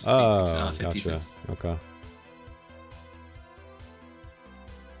yellow page. It's Oh, page 56. gotcha. Okay.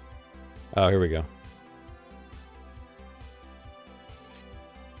 Oh, here we go.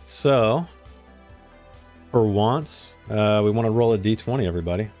 So, for once, we want to roll a d20,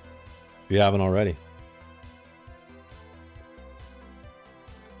 everybody. If you haven't already.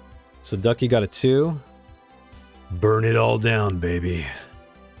 So Ducky got a 2. Burn it all down, baby.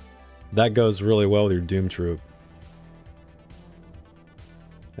 That goes really well with your Doom Troop.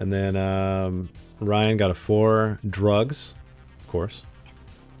 And then Ryan got a 4. Drugs, of course.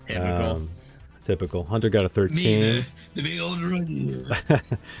 Typical. Typical. Hunter got a 13. Me, the big old druggie.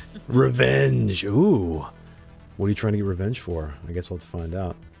 Revenge. Ooh. What are you trying to get revenge for? I guess we'll have to find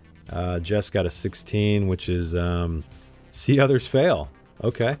out. Jess got a 16, which is see others fail.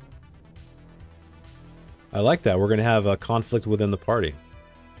 Okay. I like that. We're going to have a conflict within the party.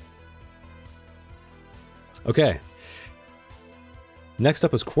 Okay. Next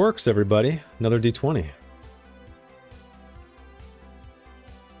up is quirks, everybody. Another d20.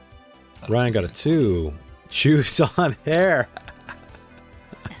 Ryan got a 2. Chews on hair.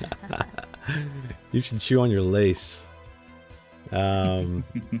 You should chew on your lace.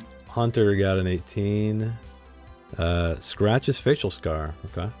 Hunter got an 18. Scratches facial scar.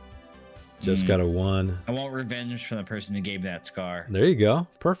 Okay. Just got a 1. I want revenge from the person who gave me that scar. There you go.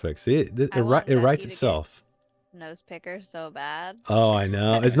 Perfect. See, it I want it writes Ducky to itself. Nose picker so bad. Oh, I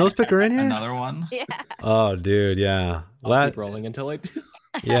know. Is nose picker in here? Another one. Yeah. Oh, dude, yeah. I'll keep rolling until I do.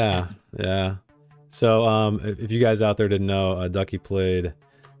 Yeah, yeah. So, if you guys out there didn't know, Ducky played,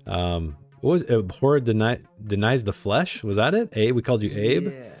 what was it? Horror Denies the Flesh? Was that it? Abe? We called you Abe?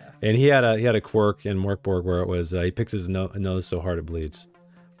 Yeah. And he had a quirk in Morkborg where it was, he picks his nose so hard it bleeds.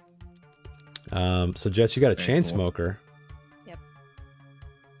 So Jess, you got a Very chain cool. smoker. Yep.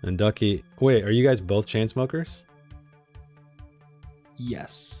 And Ducky, wait, are you guys both chain smokers?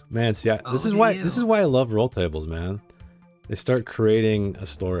 Yes. Man, see, this is why I love roll tables, man. They start creating a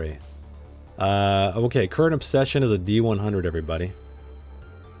story. Okay, current obsession is a D100, everybody.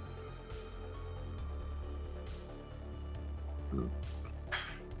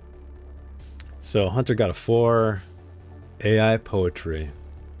 So Hunter got a 4. AI poetry,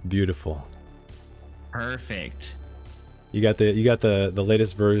 beautiful. Perfect. You got the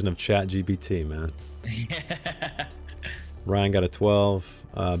latest version of ChatGPT, man. Ryan got a 12.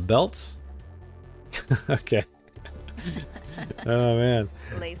 Belts. Okay. Oh man.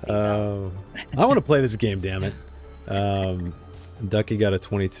 Lacy belt. I want to play this game, damn it. Ducky got a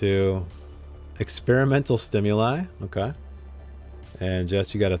 22. Experimental stimuli. Okay. And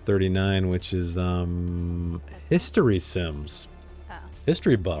Jess, you got a 39, which is history sims. Oh,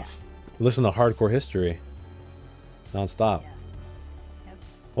 History buff. Listen to hardcore history. Non-stop. yes. Yep.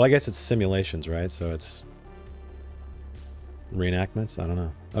 Well, I guess it's simulations, right? So it's reenactments. I don't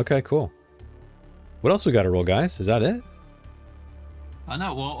know. Okay, cool. What else we got to roll, guys? Is that it?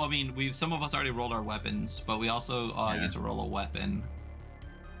 No, well, I mean, some of us already rolled our weapons, but we also get to roll a weapon.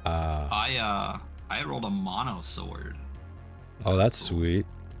 I rolled a mono sword. Oh, that's sweet.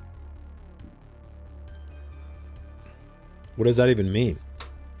 What does that even mean?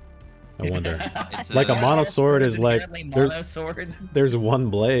 I wonder. It's Like a mono sword is like mono swords. there's one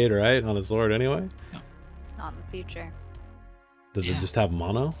blade, right, on a sword anyway. Not in the future. Does it Yeah. just have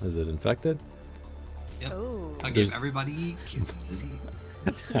mono? Is it infected? Yep. Ooh. I'll give everybody kissing disease.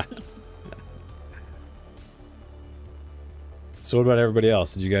 So what about everybody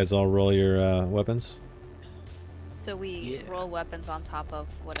else? Did you guys all roll your weapons? So we roll weapons on top of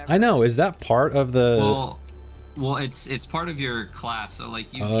whatever. I know. Is that part of the? Well, it's part of your class. So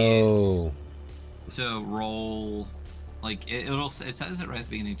like you Oh. get to roll, like it says it right at the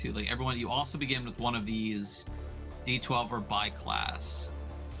beginning too. Like everyone, you also begin with one of these D12 or by class,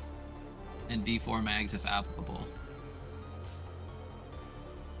 and D4 mags if applicable.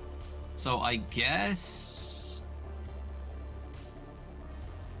 So I guess.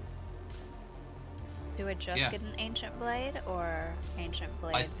 Do it just get an ancient blade or ancient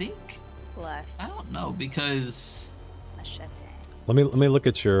blade I think plus I don't know because machete? Let me look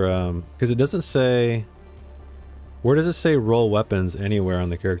at your because it doesn't say. Where does it say roll weapons anywhere on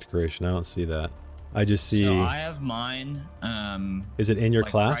the character creation? I don't see that. I just see. So I have mine. Is it in your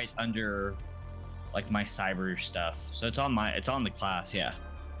like, class? right under, like my cyber stuff. So it's on the class. Yeah.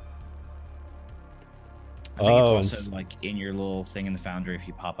 I think Oh, it's also like in your little thing in the Foundry. If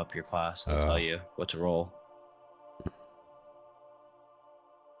you pop up your class, it'll tell you what to roll.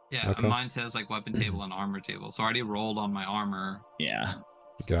 yeah, Okay. mine says like weapon table and armor table. So I already rolled on my armor. Yeah.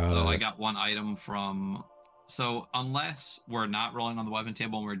 Got So I it. got one item from. So unless we're not rolling on the weapon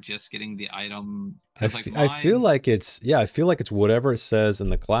table and we're just getting the item, I 'cause, like, I feel mine- like it's I feel like it's whatever it says in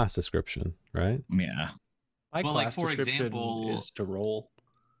the class description, right? Yeah. My Well, like, class for description example- is to roll.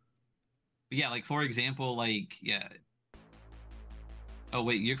 yeah, like for example, like yeah. Oh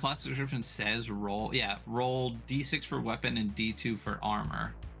wait, your class description says roll. Yeah, roll D6 for weapon and D2 for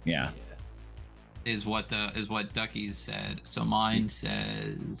armor. Yeah. Is what Ducky's said. So mine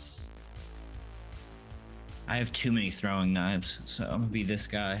says. I have too many throwing knives, so I'm gonna be this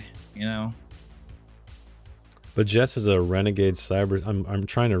guy. You know. But Jess is a renegade cyber. I'm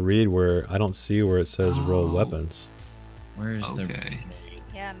trying to read where I don't see where it says roll Oh. weapons. Where's Okay.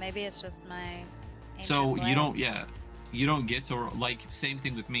 Yeah, maybe it's just my. ancient So blade. you don't, yeah, you don't get to like same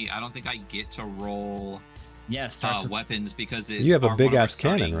thing with me. I don't think I get to roll Yeah. Starts with, weapons because You have a one big of our ass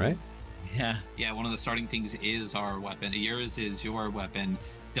cannon, starting- right? yeah. Yeah, one of the starting things is our weapon. Yours is your weapon.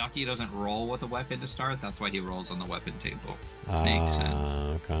 Ducky doesn't roll with a weapon to start. That's why he rolls on the weapon table. Makes sense.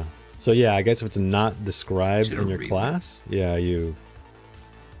 Okay. So yeah, I guess if it's not described Should've in your read it. class, yeah, you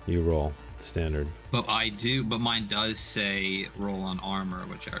roll standard. But mine does say roll on armor,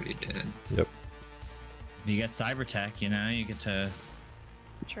 which I already did. Yep. You get cyber tech. You know. You get to.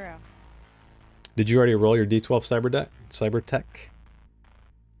 True. Did you already roll your D12 cyber tech?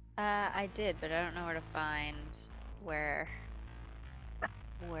 I did, but I don't know where to find where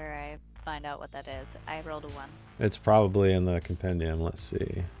I find out what that is. I rolled a 1. It's probably in the compendium. Let's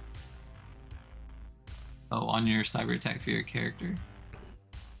see. Oh, on your cyber attack for your character.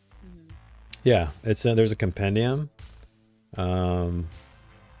 Mhm. Yeah, it's there's a compendium. Oh,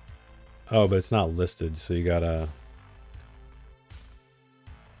 but it's not listed, so you gotta.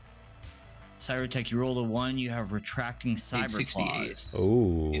 Cybertech, you rolled a 1. You have retracting cyber 868. claws.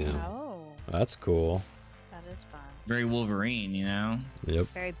 Oh, Yeah. Oh, that's cool. that is fun. Very Wolverine, you know. Yep.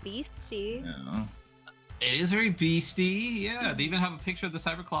 Very beastie. Yeah. It is very beastie. Yeah, they even have a picture of the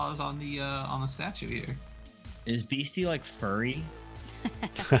cyber claws on the statue here. Is Beastie like furry?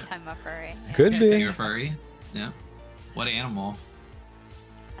 I'm a furry. Could be. You're a furry. Yeah. What animal?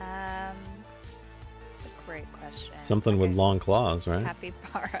 It's a great question. Something with Okay. long claws, right?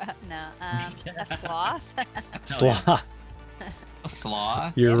 Capybara. No. A sloth. Sloth. A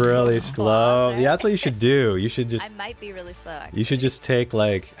sloth. You're Yeah. really Claws, slow. right? Yeah, that's what you should do. You should I just might be really slow. Actually. you should just take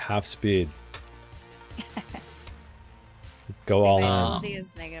like half speed. Go See, all my in. ability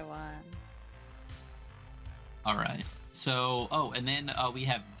is -1. All right. So, and then we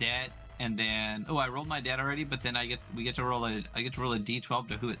have debt, and then I rolled my debt already, but then we get to roll a d12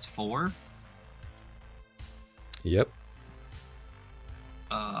 to who it's for. Yep.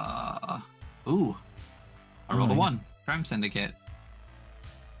 I rolled a 1. Crime Syndicate.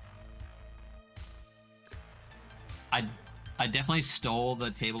 I definitely stole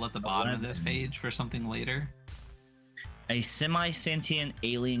the table at the bottom of this 11. page for something later. A semi-sentient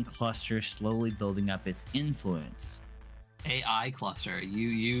alien cluster slowly building up its influence. AI cluster.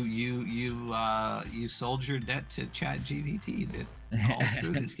 You sold your debt to ChatGPT. That's called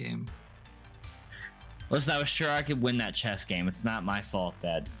through this game. Listen, I was sure I could win that chess game. It's not my fault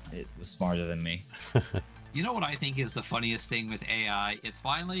that it was smarter than me. You know what I think is the funniest thing with AI? It's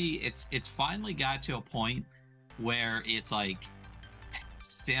finally got to a point where it's like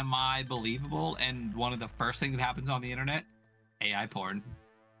semi-believable, and one of the first things that happens on the internet, AI porn.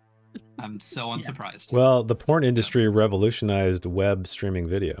 I'm so unsurprised. Well, the porn industry revolutionized web streaming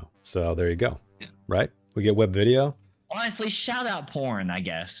video. So there you go. Yeah. Right? We get web video. Honestly, shout out porn, I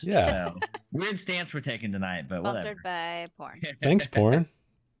guess. Yeah. So, weird stance we're taking tonight, but Sponsored whatever. by porn. Thanks, porn.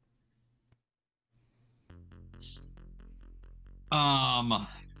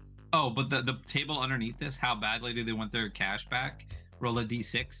 But the table underneath this, how badly do they want their cash back? Roll a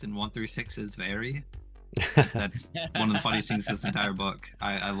d6, and 1 through 6 is vary. That's one of the funniest things in this entire book.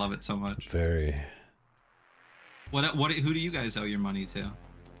 I love it so much. Very. Who do you guys owe your money to?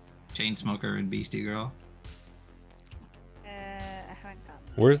 Chainsmoker and Beastie Girl. I haven't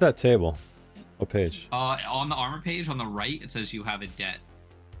gotten. Where's that table? What page? On the armor page on the right, it says you have a debt.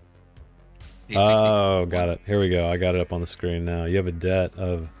 Page 60. Oh, got it. Here we go. I got it up on the screen now. You have a debt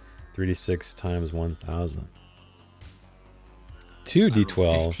of 3d6 times 1,000.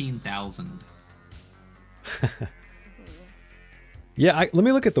 2d12. 15,000. Yeah, let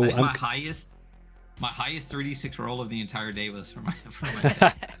me look at the. My highest 3d6 roll of the entire day was for my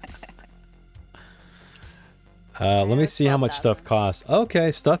debt. Let me was see how much stuff 12,000. costs.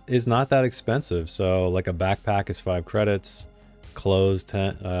 Okay, stuff is not that expensive. So, like a backpack is 5 credits, clothes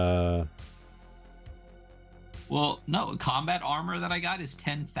 10. Well, no, combat armor that I got is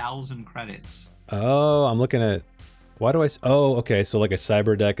 10,000 credits. Oh, I'm looking at. Why do I? Oh, okay. So like a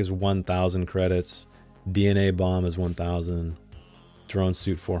cyber deck is 1,000 credits. DNA bomb is 1,000. Drone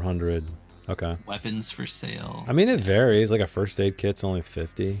suit 400. Okay. Weapons for sale. I mean, it varies. Like a first aid kit's only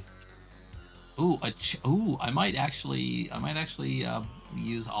 50. I might actually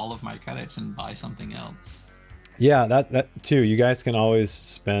use all of my credits and buy something else. Yeah, that too. You guys can always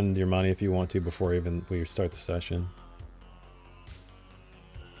spend your money if you want to before even we start the session.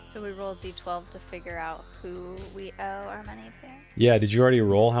 So we roll d12 to figure out who we owe our money to. Yeah, did you already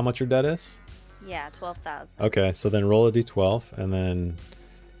roll how much your debt is? Yeah, 12,000. Okay, so then roll a d12 and then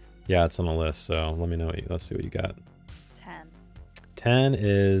yeah, it's on the list. So let me know. Let's see what you got. 10. 10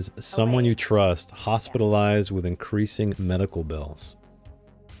 is someone wait. you trust, hospitalized with increasing medical bills.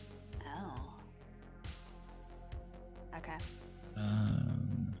 Oh. Okay.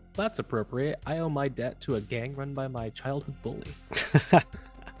 That's appropriate. I owe my debt to a gang run by my childhood bully.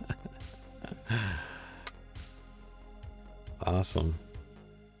 Awesome.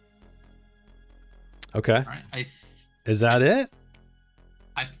 Okay. All right. Is that it?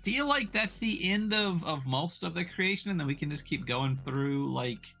 I feel like that's the end of most of the creation, and then we can just keep going through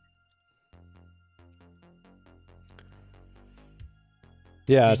like.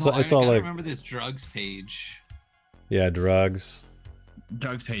 Yeah, it's all I like remember this drugs page. yeah, drugs.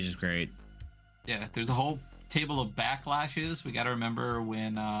 Drugs page is great. Yeah, there's a whole table of backlashes. We got to remember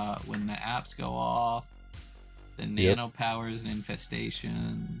when the apps go off, the Yep. nano powers and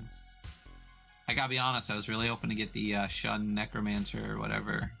infestations. I gotta be honest, I was really hoping to get the Shun Necromancer or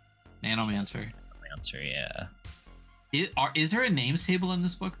whatever. Nanomancer. Answer, yeah. Is there a names table in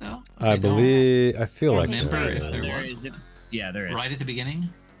this book, though? I believe, I feel Yeah, like he's remember right. if there There was. is. Yeah, there is. Right at the beginning?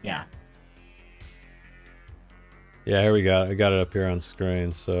 Yeah. Yeah, here we go. I got it up here on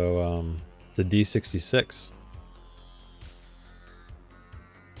screen. So, the D66.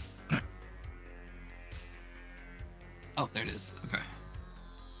 Oh, there it is. Okay.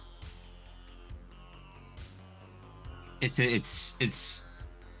 It's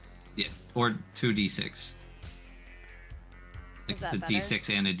yeah, or 2d6. Is Like that the better? d6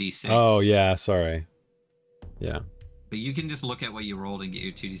 and a d6. Oh, yeah, sorry. Yeah. But you can just look at what you rolled and get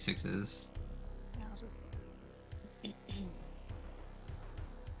your 2d6s. I'll just...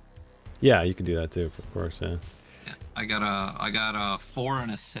 Yeah, you can do that too, of course, yeah. Yeah, I got a 4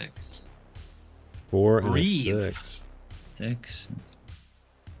 and a 6. 4 and a Reeve. 6. 6.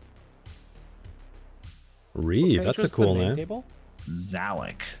 Reeve, that's a cool name. Table?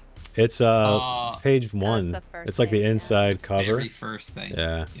 Zalek. It's page 1. the first It's like the thing, yeah. inside cover. Very first thing.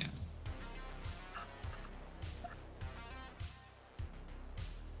 Yeah. Yeah.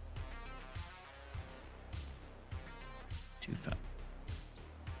 Two five.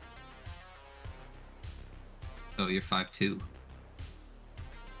 Oh, you're 5'2".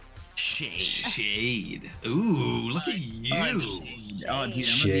 Shade. Shade. Ooh, look at you. I'm Shade. Oh, dude,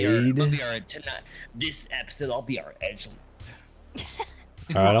 Shade. I'm gonna be our tonight. This episode, I'll be our edge. All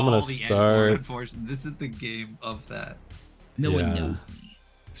right, I'm gonna All the edgelord, start. unfortunately. This is the game of that. No Yeah. one knows me.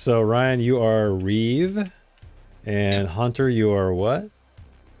 So, Ryan, you are Reeve. And Hunter, you are what?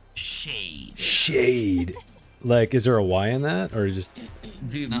 Shade. Shade. Like, is there a Y in that? Or just...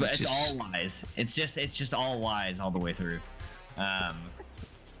 Dude, No, but it's it's just- all lies. It's just all lies all the way through.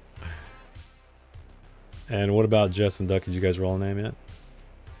 And what about Jess and Duck? Did you guys roll a name yet?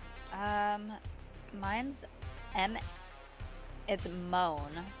 Mine's M. It's Moan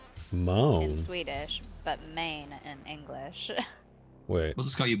in Moan. Swedish, but Maine in English. Wait, We'll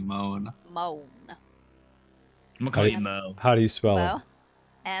just call you Moan. Moan. I'm gonna call How you Mo. how do you spell Mo. it?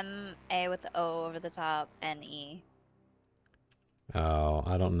 M-A with the O over the top, N-E. Oh,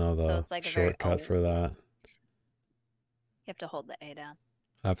 I don't know So the it's like a very shortcut old- for that. You have to hold the A down.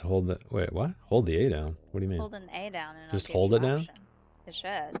 I have to hold the... Wait, what? Hold the A down. What do you mean? Hold an A down and it'll Just give hold you it down? options. It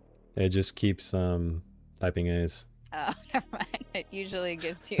should. It just keeps typing A's. Oh, never mind. It usually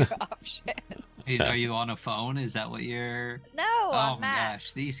gives you options. Are you on a phone? Is that what you're... No, Oh on my Macs.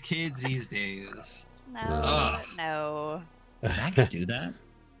 gosh, these kids these days. No, Ugh. no. Max do that?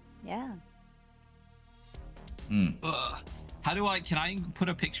 Yeah. Hmm. Ugh. Can I put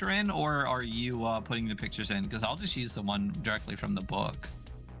a picture in, or are you putting the pictures in? Because I'll just use the one directly from the book.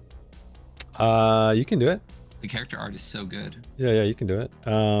 You can do it. The character art is so good. Yeah, you can do it.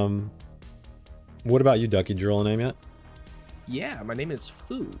 What about you, Ducky? Did you roll a name yet? Yeah, my name is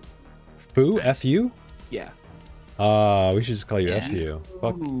Fu. Fu? F-U? Yeah. We should just call you Yeah. F-U.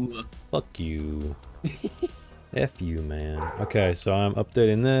 Fuck you. F-U, man. Okay, so I'm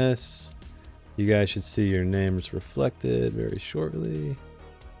updating this. You guys should see your names reflected very shortly.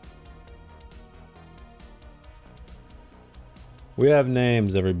 We have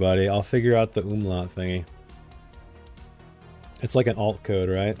names, everybody. I'll figure out the umlaut thingy. It's like an alt code,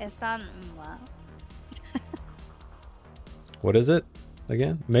 right? It's on umlaut. What is it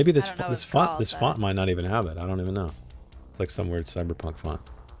again? Maybe this I don't know what this it's font called, this but- font might not even have it. I don't even know. It's like some weird cyberpunk font.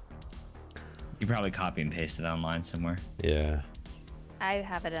 You probably copy and paste it online somewhere. Yeah. I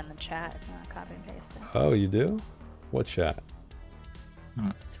have it in the chat if you want to copy and paste it. Oh, you do? What chat?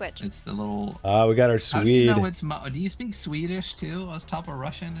 Switch. It's the little... We got our How do you Swede. know it's do you speak Swedish too? On top of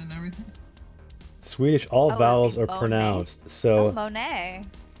Russian and everything? Swedish, all Oh, vowels it'd are be pronounced. Oh, So Monet.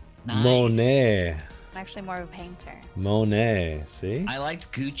 Monet. I'm actually more of a painter. Monet. See? I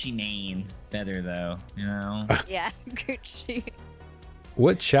liked Gucci Mane better though. You know. Yeah, Gucci.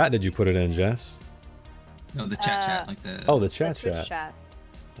 What chat did you put it in, Jess? No, the chat, like the... Oh, the chat The Twitch chat.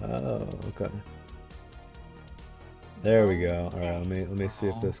 chat. Oh, okay. There we go. All right, let me see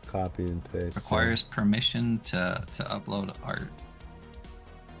if this copy and paste. requires permission to upload art.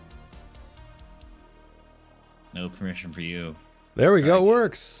 No permission for you. There we go. It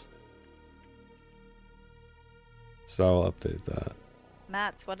works. So I'll update that.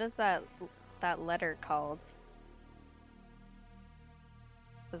 Mats, what is that letter called?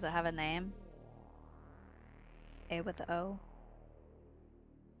 Does it have a name? A with the O?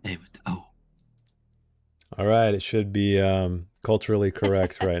 Hey, with the O. All right, it should be culturally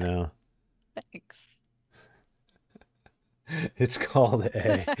correct right now. Thanks. It's called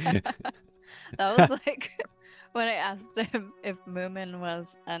A. That was like When I asked him if Moomin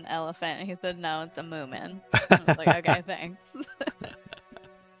was an elephant, he said no, it's a Moomin. I was like, okay, thanks.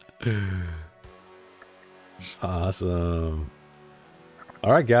 Awesome.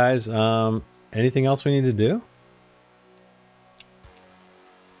 All right, guys. Anything else we need to do?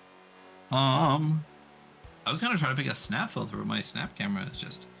 I was gonna try to pick a snap filter, but my snap camera is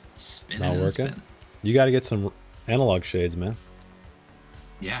just spinning. Not and working. spinning. You got to get some analog shades, man.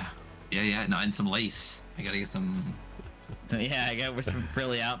 Yeah. No, and some lace. I gotta get some. So, yeah, I got with some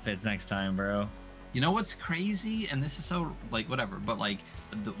frilly outfits next time, bro. You know what's crazy? And this is so like whatever, but like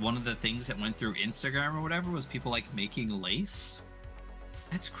one of the things that went through Instagram or whatever was people like making lace.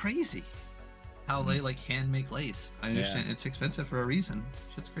 That's crazy. How they like hand make lace. I understand it's expensive for a reason.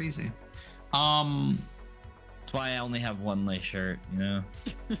 Shit's crazy. That's why I only have one lace shirt, you know.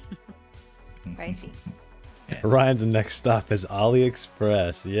 Crazy. Ryan's next stop is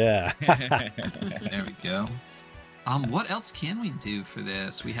AliExpress. Yeah. There we go. What else can we do for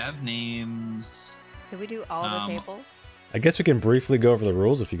this? We have names. Did we do all the tables? I guess we can briefly go over the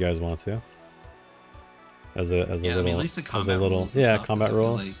rules if you guys want to. As a Yeah, little, I mean, at least the as a combat little, rules and yeah, stuff, combat 'cause I feel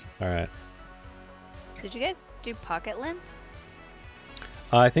rules. All right. Did you guys do pocket lint?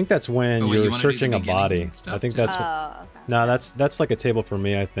 I think that's when Oh, wait, you're you wanna do the searching a beginning body. stuff I think too? that's Oh, okay. no, that's like a table for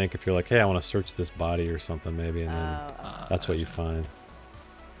me. I think if you're like, hey, I want to search this body or something, maybe, and then that's what you find.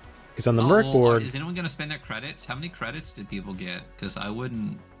 Because on the Merc board, Is anyone gonna spend their credits? How many credits did people get? Because I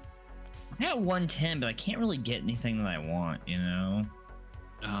wouldn't. I got 110, but I can't really get anything that I want, you know.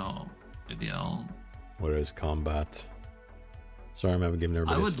 Oh, maybe I'll. where is combat? Sorry, I'm giving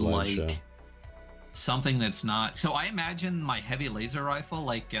everybody I a would slideshow. like something that's not. So I imagine my heavy laser rifle,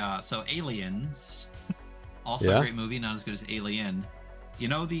 like so Aliens, also Yeah. a great movie, not as good as Alien. You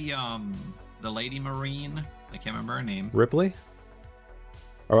know the lady Marine? I can't remember her name. Ripley?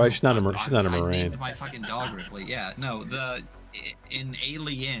 All right, she's not a I Marine. named my fucking dog Ripley. Yeah, no, in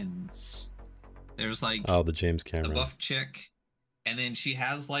Aliens, there's like Oh, the James the Cameron. buff chick, and then she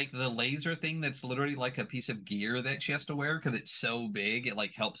has like the laser thing that's literally like a piece of gear that she has to wear because it's so big it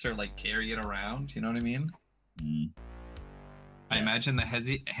like helps her like carry it around. You know what I mean? I imagine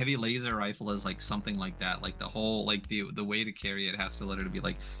the heavy laser rifle is like something like that. Like the whole like the way to carry it has to literally be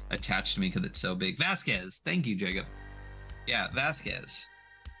like attached to me because it's so big. Vasquez, thank you, Jacob. Yeah, Vasquez.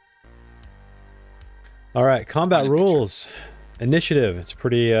 All right, combat Find a picture. rules. Initiative. It's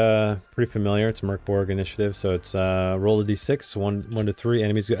pretty familiar. It's a Merkborg initiative, so it's roll a d6, 1 to 3.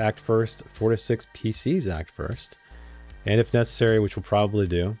 Enemies act first. 4 to 6 PCs act first, and if necessary, which we'll probably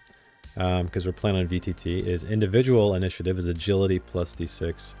do, because we're playing on VTT, is individual initiative is agility plus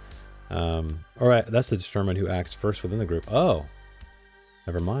d6. All right, that's to determine who acts first within the group. Oh,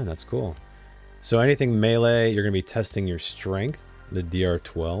 never mind. That's cool. So anything melee, you're going to be testing your strength, the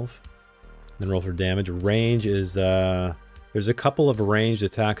DR12. Then roll for damage. Range is there's a couple of ranged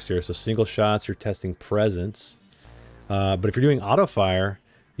attacks here. So single shots, you're testing presence. But if you're doing auto fire,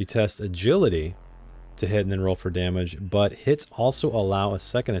 you test agility to hit and then roll for damage. But hits also allow a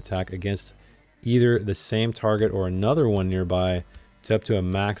second attack against either the same target or another one nearby to up to a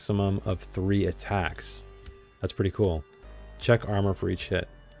maximum of 3 attacks. That's pretty cool. Check armor for each hit.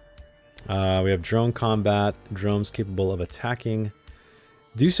 We have drone combat. Drones capable of attacking.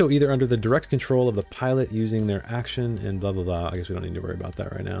 Do so either under the direct control of the pilot using their action and blah, blah, blah. I guess we don't need to worry about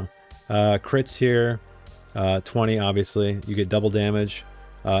that right now. Crits here, 20, obviously. You get double damage.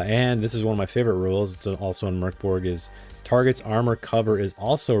 And this is one of my favorite rules. It's also in Merkborg is target's armor cover is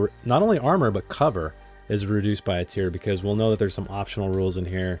also, not only armor, but cover is reduced by a tier because we'll know that there's some optional rules in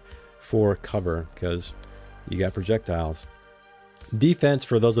here for cover because you got projectiles. Defense,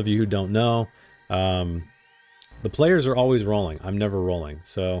 for those of you who don't know, the players are always rolling. I'm never rolling.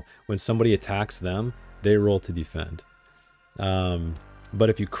 So when somebody attacks them, they roll to defend. But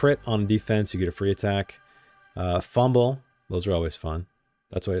if you crit on defense, you get a free attack. Fumble, those are always fun.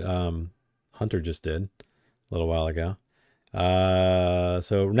 That's what Hunter just did a little while ago.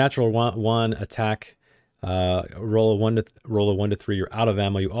 So natural one attack, roll a 1 to 3. You're out of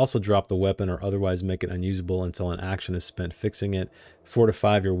ammo. You also drop the weapon or otherwise make it unusable until an action is spent fixing it. 4 to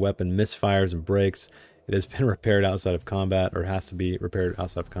 5, your weapon misfires and breaks. It has been repaired outside of combat or has to be repaired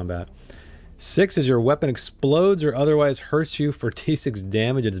outside of combat. 6 is your weapon explodes or otherwise hurts you for T6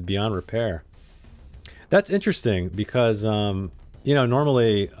 damage. It is beyond repair. That's interesting because, you know,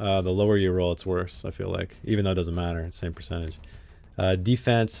 normally the lower you roll, it's worse, I feel like. Even though it doesn't matter, it's the same percentage.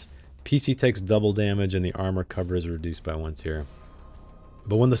 Defense, PC takes double damage and the armor cover is reduced by 1 tier.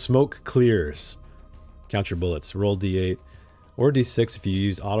 But when the smoke clears, count your bullets. Roll D8. Or D6 if you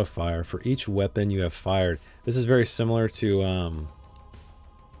use auto fire for each weapon you have fired. This is very similar to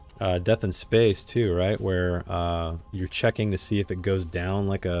Death in Space too, right? Where you're checking to see if it goes down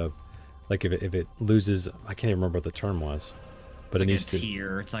like if it loses. I can't even remember what the term was, but it's it like needs a to.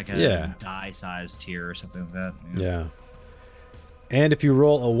 tier. It's like a die-sized tier or something like that. Yeah. And if you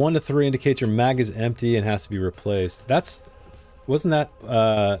roll a 1 to 3, indicates your mag is empty and has to be replaced. Wasn't that?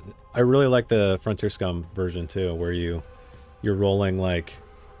 I really like the Frontier Scum version too, where you're rolling like.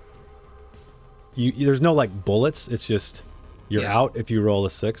 There's no like bullets. It's just you're out if you roll a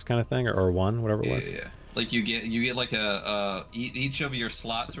 6 kind of thing or 1, whatever it was. Yeah. Like you get like each of your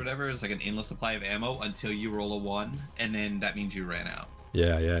slots or whatever is like an endless supply of ammo until you roll a 1, and then that means you ran out.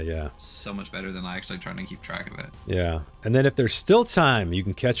 Yeah. So much better than actually trying to keep track of it. Yeah, and then if there's still time, you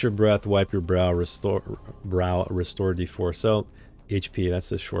can catch your breath, wipe your brow, restore D4. So HP, that's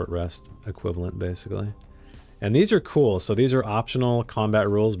the short rest equivalent basically. And these are cool. So these are optional combat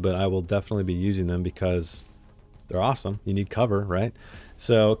rules, but I will definitely be using them because they're awesome. You need cover, right?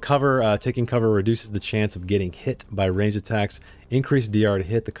 So taking cover reduces the chance of getting hit by ranged attacks, increase DR to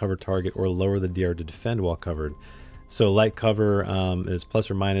hit the cover target, or lower the DR to defend while covered. So light cover is plus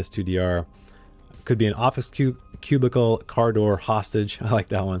or minus 2 DR. Could be an office cubicle, car door, hostage. I like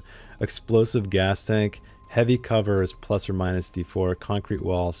that one. Explosive gas tank. Heavy cover is plus or minus D4. Concrete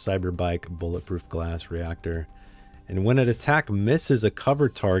wall, cyber bike, bulletproof glass, reactor. And when an attack misses a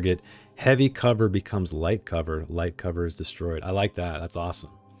covered target, heavy cover becomes light cover. Light cover is destroyed. I like that. That's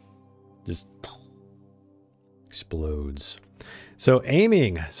awesome. Just explodes. So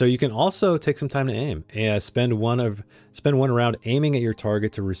aiming. So you can also take some time to aim. Spend one round aiming at your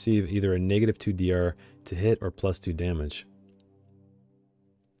target to receive either a -2 DR to hit or +2 damage.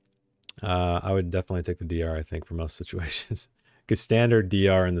 I would definitely take the DR, I think, for most situations. Because standard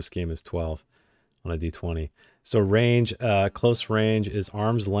DR in this game is 12 on a D20. So range, close range is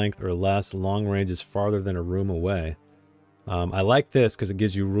arm's length or less. Long range is farther than a room away. I like this because it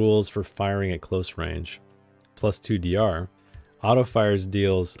gives you rules for firing at close range. +2 DR. Auto fires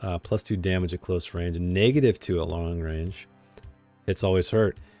deals +2 damage at close range, -2 at long range. Hits always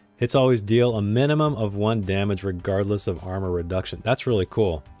hurt. Hits always deal a minimum of 1 damage regardless of armor reduction. That's really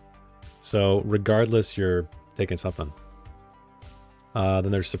cool. So regardless, you're taking something.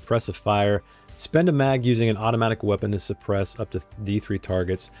 Then there's suppressive fire. Spend a mag using an automatic weapon to suppress up to D3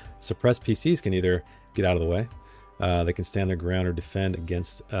 targets. Suppressed PCs can either get out of the way. They can stand their ground or defend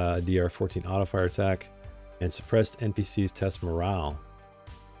against a DR14 auto fire attack. And suppressed NPCs test morale.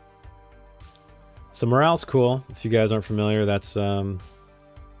 So morale's cool. If you guys aren't familiar, that's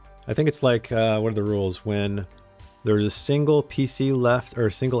I think it's like what are the rules when there's a single PC left or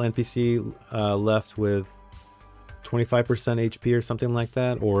a single NPC left with 25% HP or something like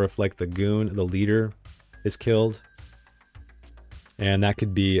that, or if like the goon, the leader, is killed, and that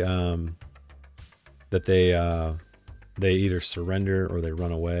could be that they either surrender or they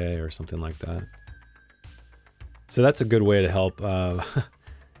run away or something like that. So that's a good way to help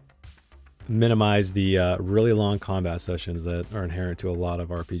minimize the really long combat sessions that are inherent to a lot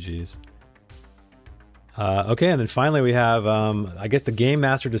of RPGs. Okay, and then finally we have, I guess the Game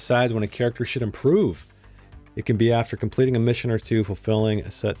Master decides when a character should improve. It can be after completing a mission or two, fulfilling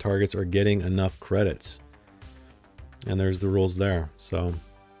set targets, or getting enough credits. And there's the rules there, so.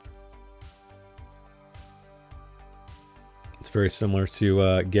 It's very similar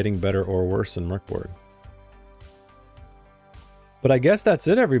to getting better or worse in Merkborg. But I guess that's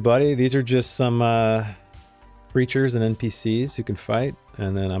it, everybody. These are just some creatures and NPCs who can fight.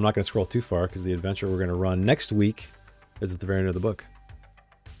 And then I'm not going to scroll too far because the adventure we're going to run next week is at the very end of the book.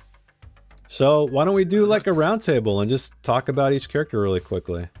 So why don't we do like a round table and just talk about each character really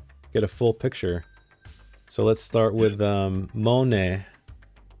quickly. Get a full picture. So let's start with Monet.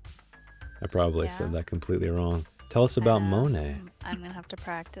 I probably said that completely wrong. Tell us about Monet. I'm going to have to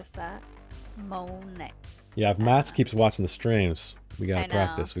practice that. Monet. Yeah, if Mats keeps watching the streams, we gotta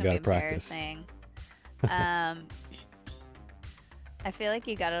practice. We gotta practice. I feel like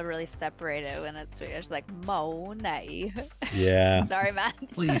you gotta really separate it when it's Swedish, like Monet. Yeah. Sorry, Matt.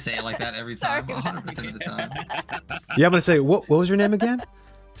 Please say it like that every time, 100% of the time. Yeah, I'm gonna say, what was your name again?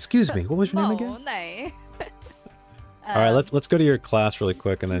 Excuse me, what was your name again? Monet. All right, let's go to your class really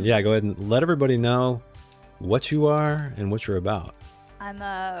quick, and then go ahead and let everybody know what you are and what you're about. I'm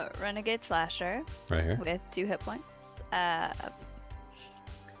a renegade slasher. Right here. With 2 hit points. I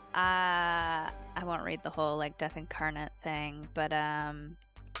won't read the whole like death incarnate thing, but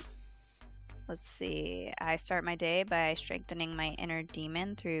let's see. I start my day by strengthening my inner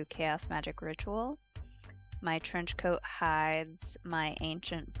demon through chaos magic ritual. My trench coat hides my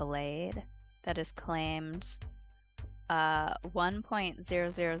ancient blade that is claimed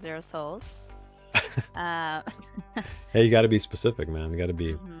 1.000 souls. Hey, you got to be specific, man. You got to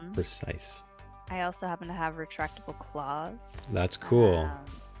be Precise. I also happen to have retractable claws. That's cool. Um,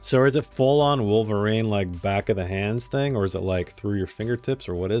 So is it full on Wolverine, like back of the hands thing, or is it like through your fingertips,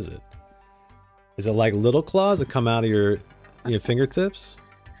 or what is it? Is it like little claws that come out of your fingertips?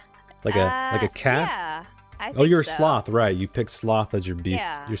 Like a cat? Yeah. I Oh, think you're a so. sloth, right? You picked sloth as your beast,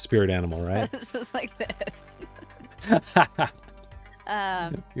 Yeah. your spirit animal, right? It's just like this. You're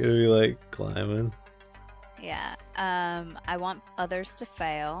gonna be like climbing. Yeah. I want others to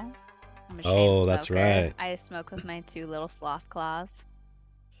fail. I'm a chain Oh, that's smoker. right. I smoke with my 2 little sloth claws.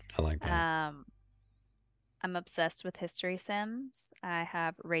 I like that. I'm obsessed with history sims. I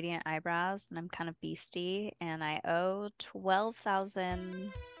have radiant eyebrows and I'm kind of beastie and I owe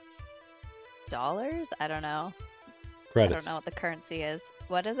 $12,000. I don't know. I Credits. don't know what the currency is.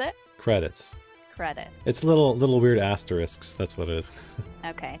 What is it? Credits. Credit. It's little weird asterisks. That's what it is.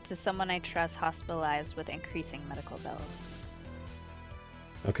 Okay. To someone I trust hospitalized with increasing medical bills.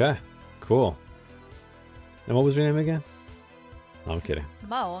 Okay. Cool. And what was your name again? No, I'm kidding.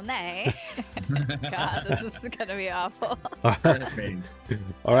 Monet. God, this is gonna be awful. All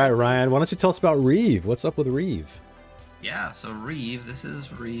right, Ryan. Why don't you tell us about Reeve? What's up with Reeve? Yeah, so Reeve. This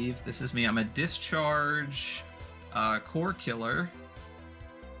is me. I'm a discharge core killer.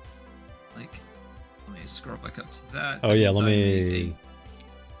 Like, let me scroll back up to that. Oh yeah, let me.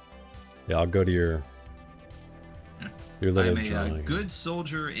 Yeah, I'll go to your little I'm a drawing. good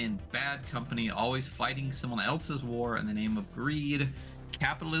soldier in bad company, always fighting someone else's war in the name of greed.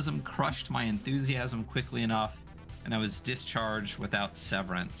 Capitalism crushed my enthusiasm quickly enough, and I was discharged without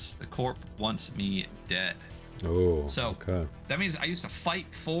severance. The corp wants me dead. Oh, So okay. that means I used to fight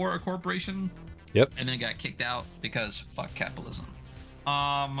for a corporation. Yep. And then got kicked out because fuck capitalism.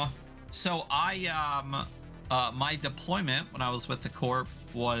 So my deployment when I was with the corp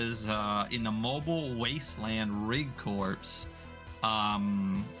was in the mobile wasteland rig corps,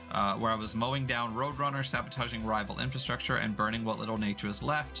 where I was mowing down roadrunners, sabotaging rival infrastructure, and burning what little nature is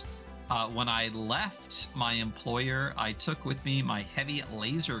left. When I left my employer, I took with me my heavy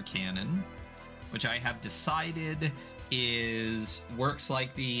laser cannon, which I have decided works like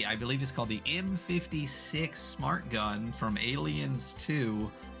I believe it's called the M56 smart gun from Aliens 2.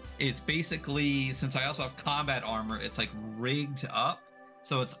 It's basically, since I also have combat armor, it's like rigged up,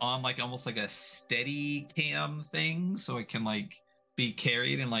 so it's on like almost like a steady cam thing, so it can like be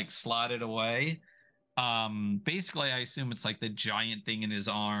carried and like slotted away. Basically I assume it's like the giant thing in his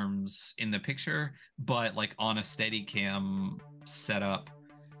arms in the picture, but like on a steady cam setup.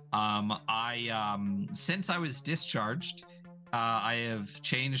 Since I was discharged, I have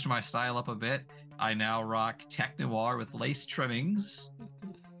changed my style up a bit. I now rock Tech Noir with lace trimmings.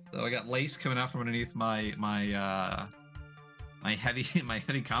 So I got lace coming out from underneath my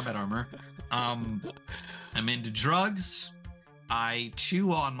heavy combat armor. I'm into drugs. I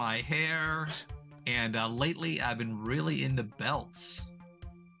chew on my hair, and lately I've been really into belts.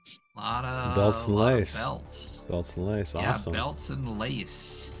 A lot of Belts and lace. Belts. Belts and lace. Awesome. Yeah, belts and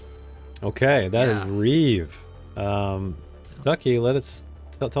lace. Okay, that is Yeah. Reeve. Ducky,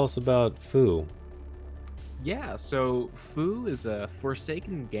 tell us about Foo. Yeah, so Fu is a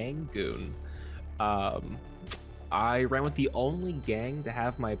forsaken gang goon. I ran with the only gang to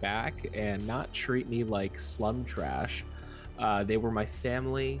have my back and not treat me like slum trash. They were my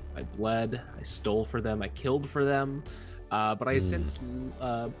family. I bled. I stole for them. I killed for them. But I since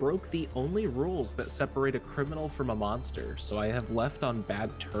broke the only rules that separate a criminal from a monster, so I have left on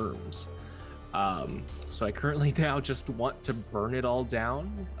bad terms. So I currently now just want to burn it all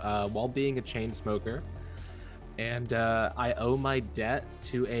down while being a chain smoker. And I owe my debt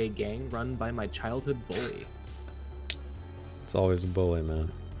to a gang run by my childhood bully. It's always a bully,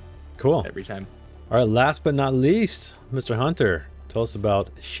 man. Cool. Every time. All right, last but not least, Mr. Hunter, tell us about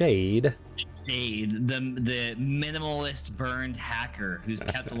Shade. Shade, the minimalist burned hacker who's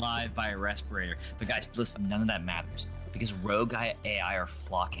kept alive by a respirator. But guys, listen, none of that matters because rogue AI are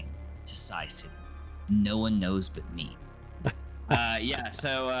flocking to Psy City. No one knows but me.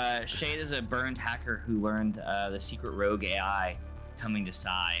 So Shade is a burned hacker who learned the secret rogue AI coming to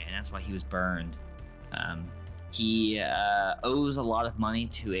Psy, and that's why he was burned. He owes a lot of money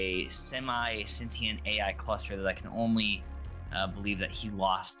to a semi-sentient AI cluster that I can only believe that he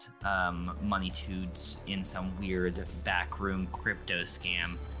lost money to in some weird backroom crypto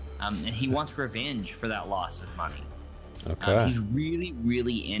scam. And he wants revenge for that loss of money. Okay. He's really,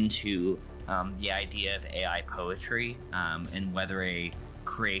 really into the idea of AI poetry and whether a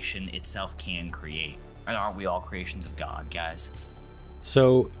creation itself can create. And aren't we all creations of God, guys?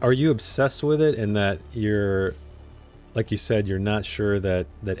 So are you obsessed with it in that you're, like you said, you're not sure that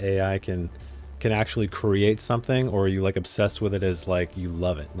AI can can actually create something, or are you like obsessed with it as like you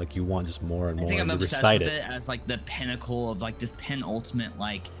love it, like you want just more and more? I think I'm you obsessed recite with it. it as like the pinnacle of like this penultimate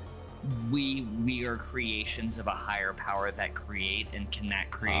like we are creations of a higher power that create, and can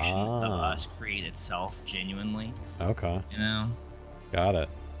that creation of us create itself genuinely? Okay, You know, got it.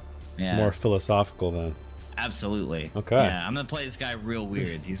 It's Yeah. more philosophical then. absolutely. Okay. Yeah, I'm gonna play this guy real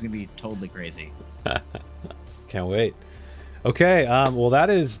weird. He's gonna be totally crazy. Can't wait. Okay, well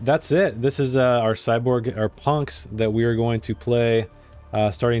that's it. This is our punks that we are going to play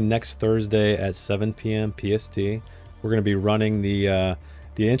starting next Thursday at 7 p.m. PST. We're going to be running the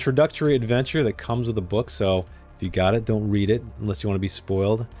introductory adventure that comes with the book. So if you got it, don't read it unless you want to be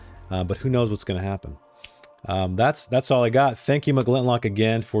spoiled. But who knows what's going to happen? That's all I got. Thank you, McGlintlock,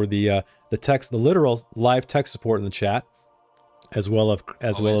 again for the literal live tech support in the chat, as well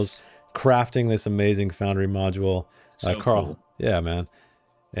as crafting this amazing Foundry module. So Carl, cool. yeah, man.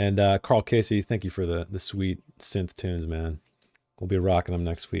 And Carl Casey, thank you for the sweet synth tunes, man. We'll be rocking them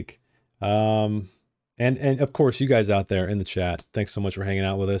next week. And of course, you guys out there in the chat, thanks so much for hanging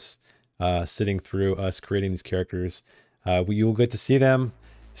out with us, sitting through us creating these characters. You will get to see them,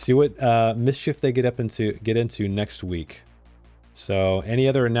 see what mischief they get into next week. So, any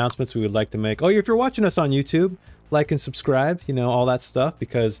other announcements we would like to make? Oh, if you're watching us on YouTube, like and subscribe, all that stuff,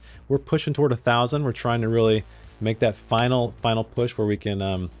 because we're pushing toward 1,000. We're trying to really make that final push where we can,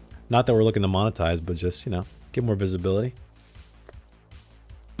 not that we're looking to monetize, but just, get more visibility.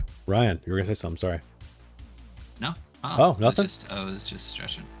 Ryan, you were gonna say something, sorry. No. Oh, nothing? I was just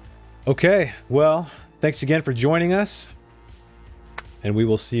stretching. Okay, well, thanks again for joining us, and we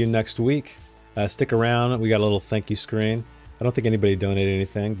will see you next week. Stick around, we got a little thank you screen. I don't think anybody donated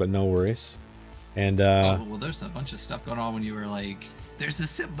anything, but no worries. And well, there's a bunch of stuff going on when you were like, there's a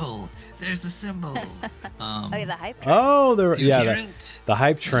symbol. Oh, yeah, the hype train. oh, there, Do you yeah, hear the, it? the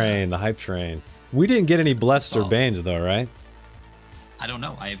hype train, the hype train. We didn't get any blessed or all. banes though, right? I don't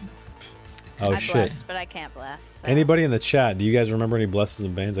know. Oh I'm shit. blessed, but I can't bless. So. Anybody in the chat, do you guys remember any blesses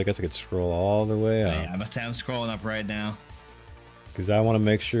and banes? I guess I could scroll all the way up. Yeah, I'm scrolling up right now. Because I want to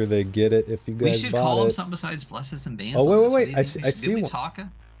make sure they get it if you guys We should bought call them it. something besides blesses and bans. Oh, on wait, this. wait, What do you I think see Did we one. talk?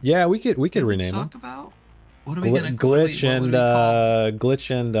 Yeah, we could Did we rename them. talk about? What are we gonna Glitch what and would we call-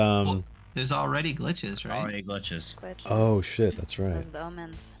 glitch and Well, there's already glitches, right? Already glitches. Glitches. oh shit, that's right. Those are the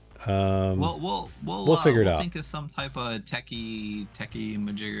omens. We'll figure it out. Think of some type of techie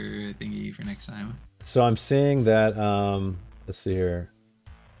majigger thingy for next time. So I'm seeing that let's see here.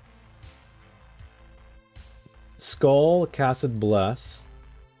 Skull casted bless,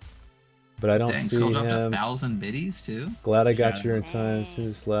 but I don't Dang, see scrolled up to him. 1,000 biddies too. Glad I got Yeah. you here in time. Soon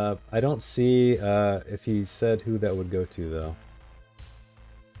as slap. I don't see if he said who that would go to though.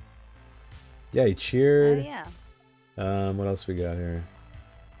 Yeah, he Oh, cheered. yeah. What else we got here?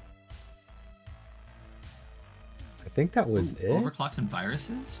 I think that was it. Overclocks and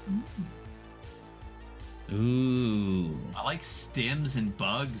viruses. Ooh. I like stems and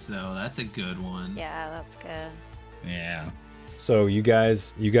bugs though. That's a good one. Yeah, that's good. Yeah. So you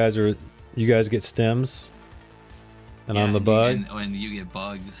guys get stems, and Yeah, on the bug. and you get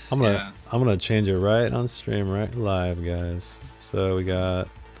bugs. I'm gonna change it right on stream, right live, guys. So we got.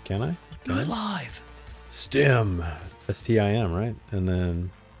 Can I? Do it live. Stem, STIM, right? And then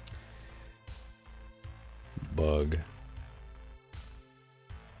bug.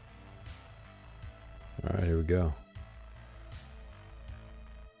 All right, here we go.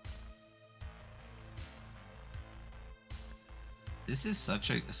 This is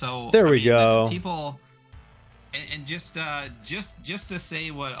such a There we go. People, and just to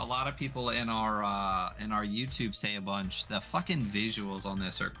say what a lot of people in our YouTube say a bunch. The fucking visuals on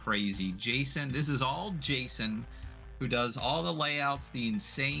this are crazy. Jason, this is all Jason, who does all the layouts, the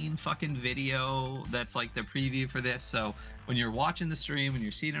insane fucking video that's like the preview for this. So when you're watching the stream and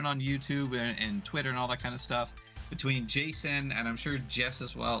you're seeing it on YouTube and Twitter and all that kind of stuff, between Jason and I'm sure Jess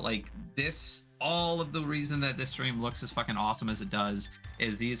as well, like this, all of the reason that this stream looks as fucking awesome as it does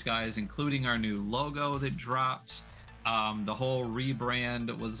is these guys, including our new logo that dropped. The whole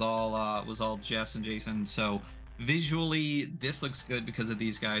rebrand was all Jess and Jason. So visually, this looks good because of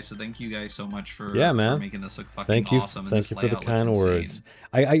these guys. So thank you guys so much for man. for making this look fucking Thank you, awesome. thank you for the kind words.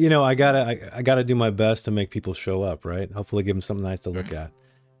 Insane. I gotta do my best to make people show up, right? Hopefully, give them something nice to look at.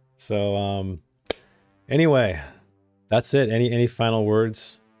 So, anyway, that's it. Any final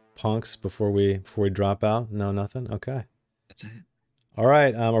words, punks, before we drop out? No, nothing. Okay. That's it. All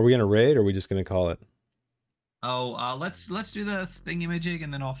right. Are we gonna raid, or are we just gonna call it? Oh, let's do the thingy-majig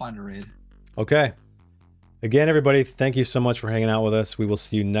and then I'll find a raid. Okay. Again, everybody, thank you so much for hanging out with us. We will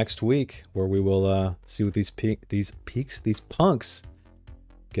see you next week, where we will see what these punks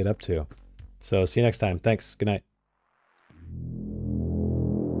get up to. So see you next time. Thanks. Good night.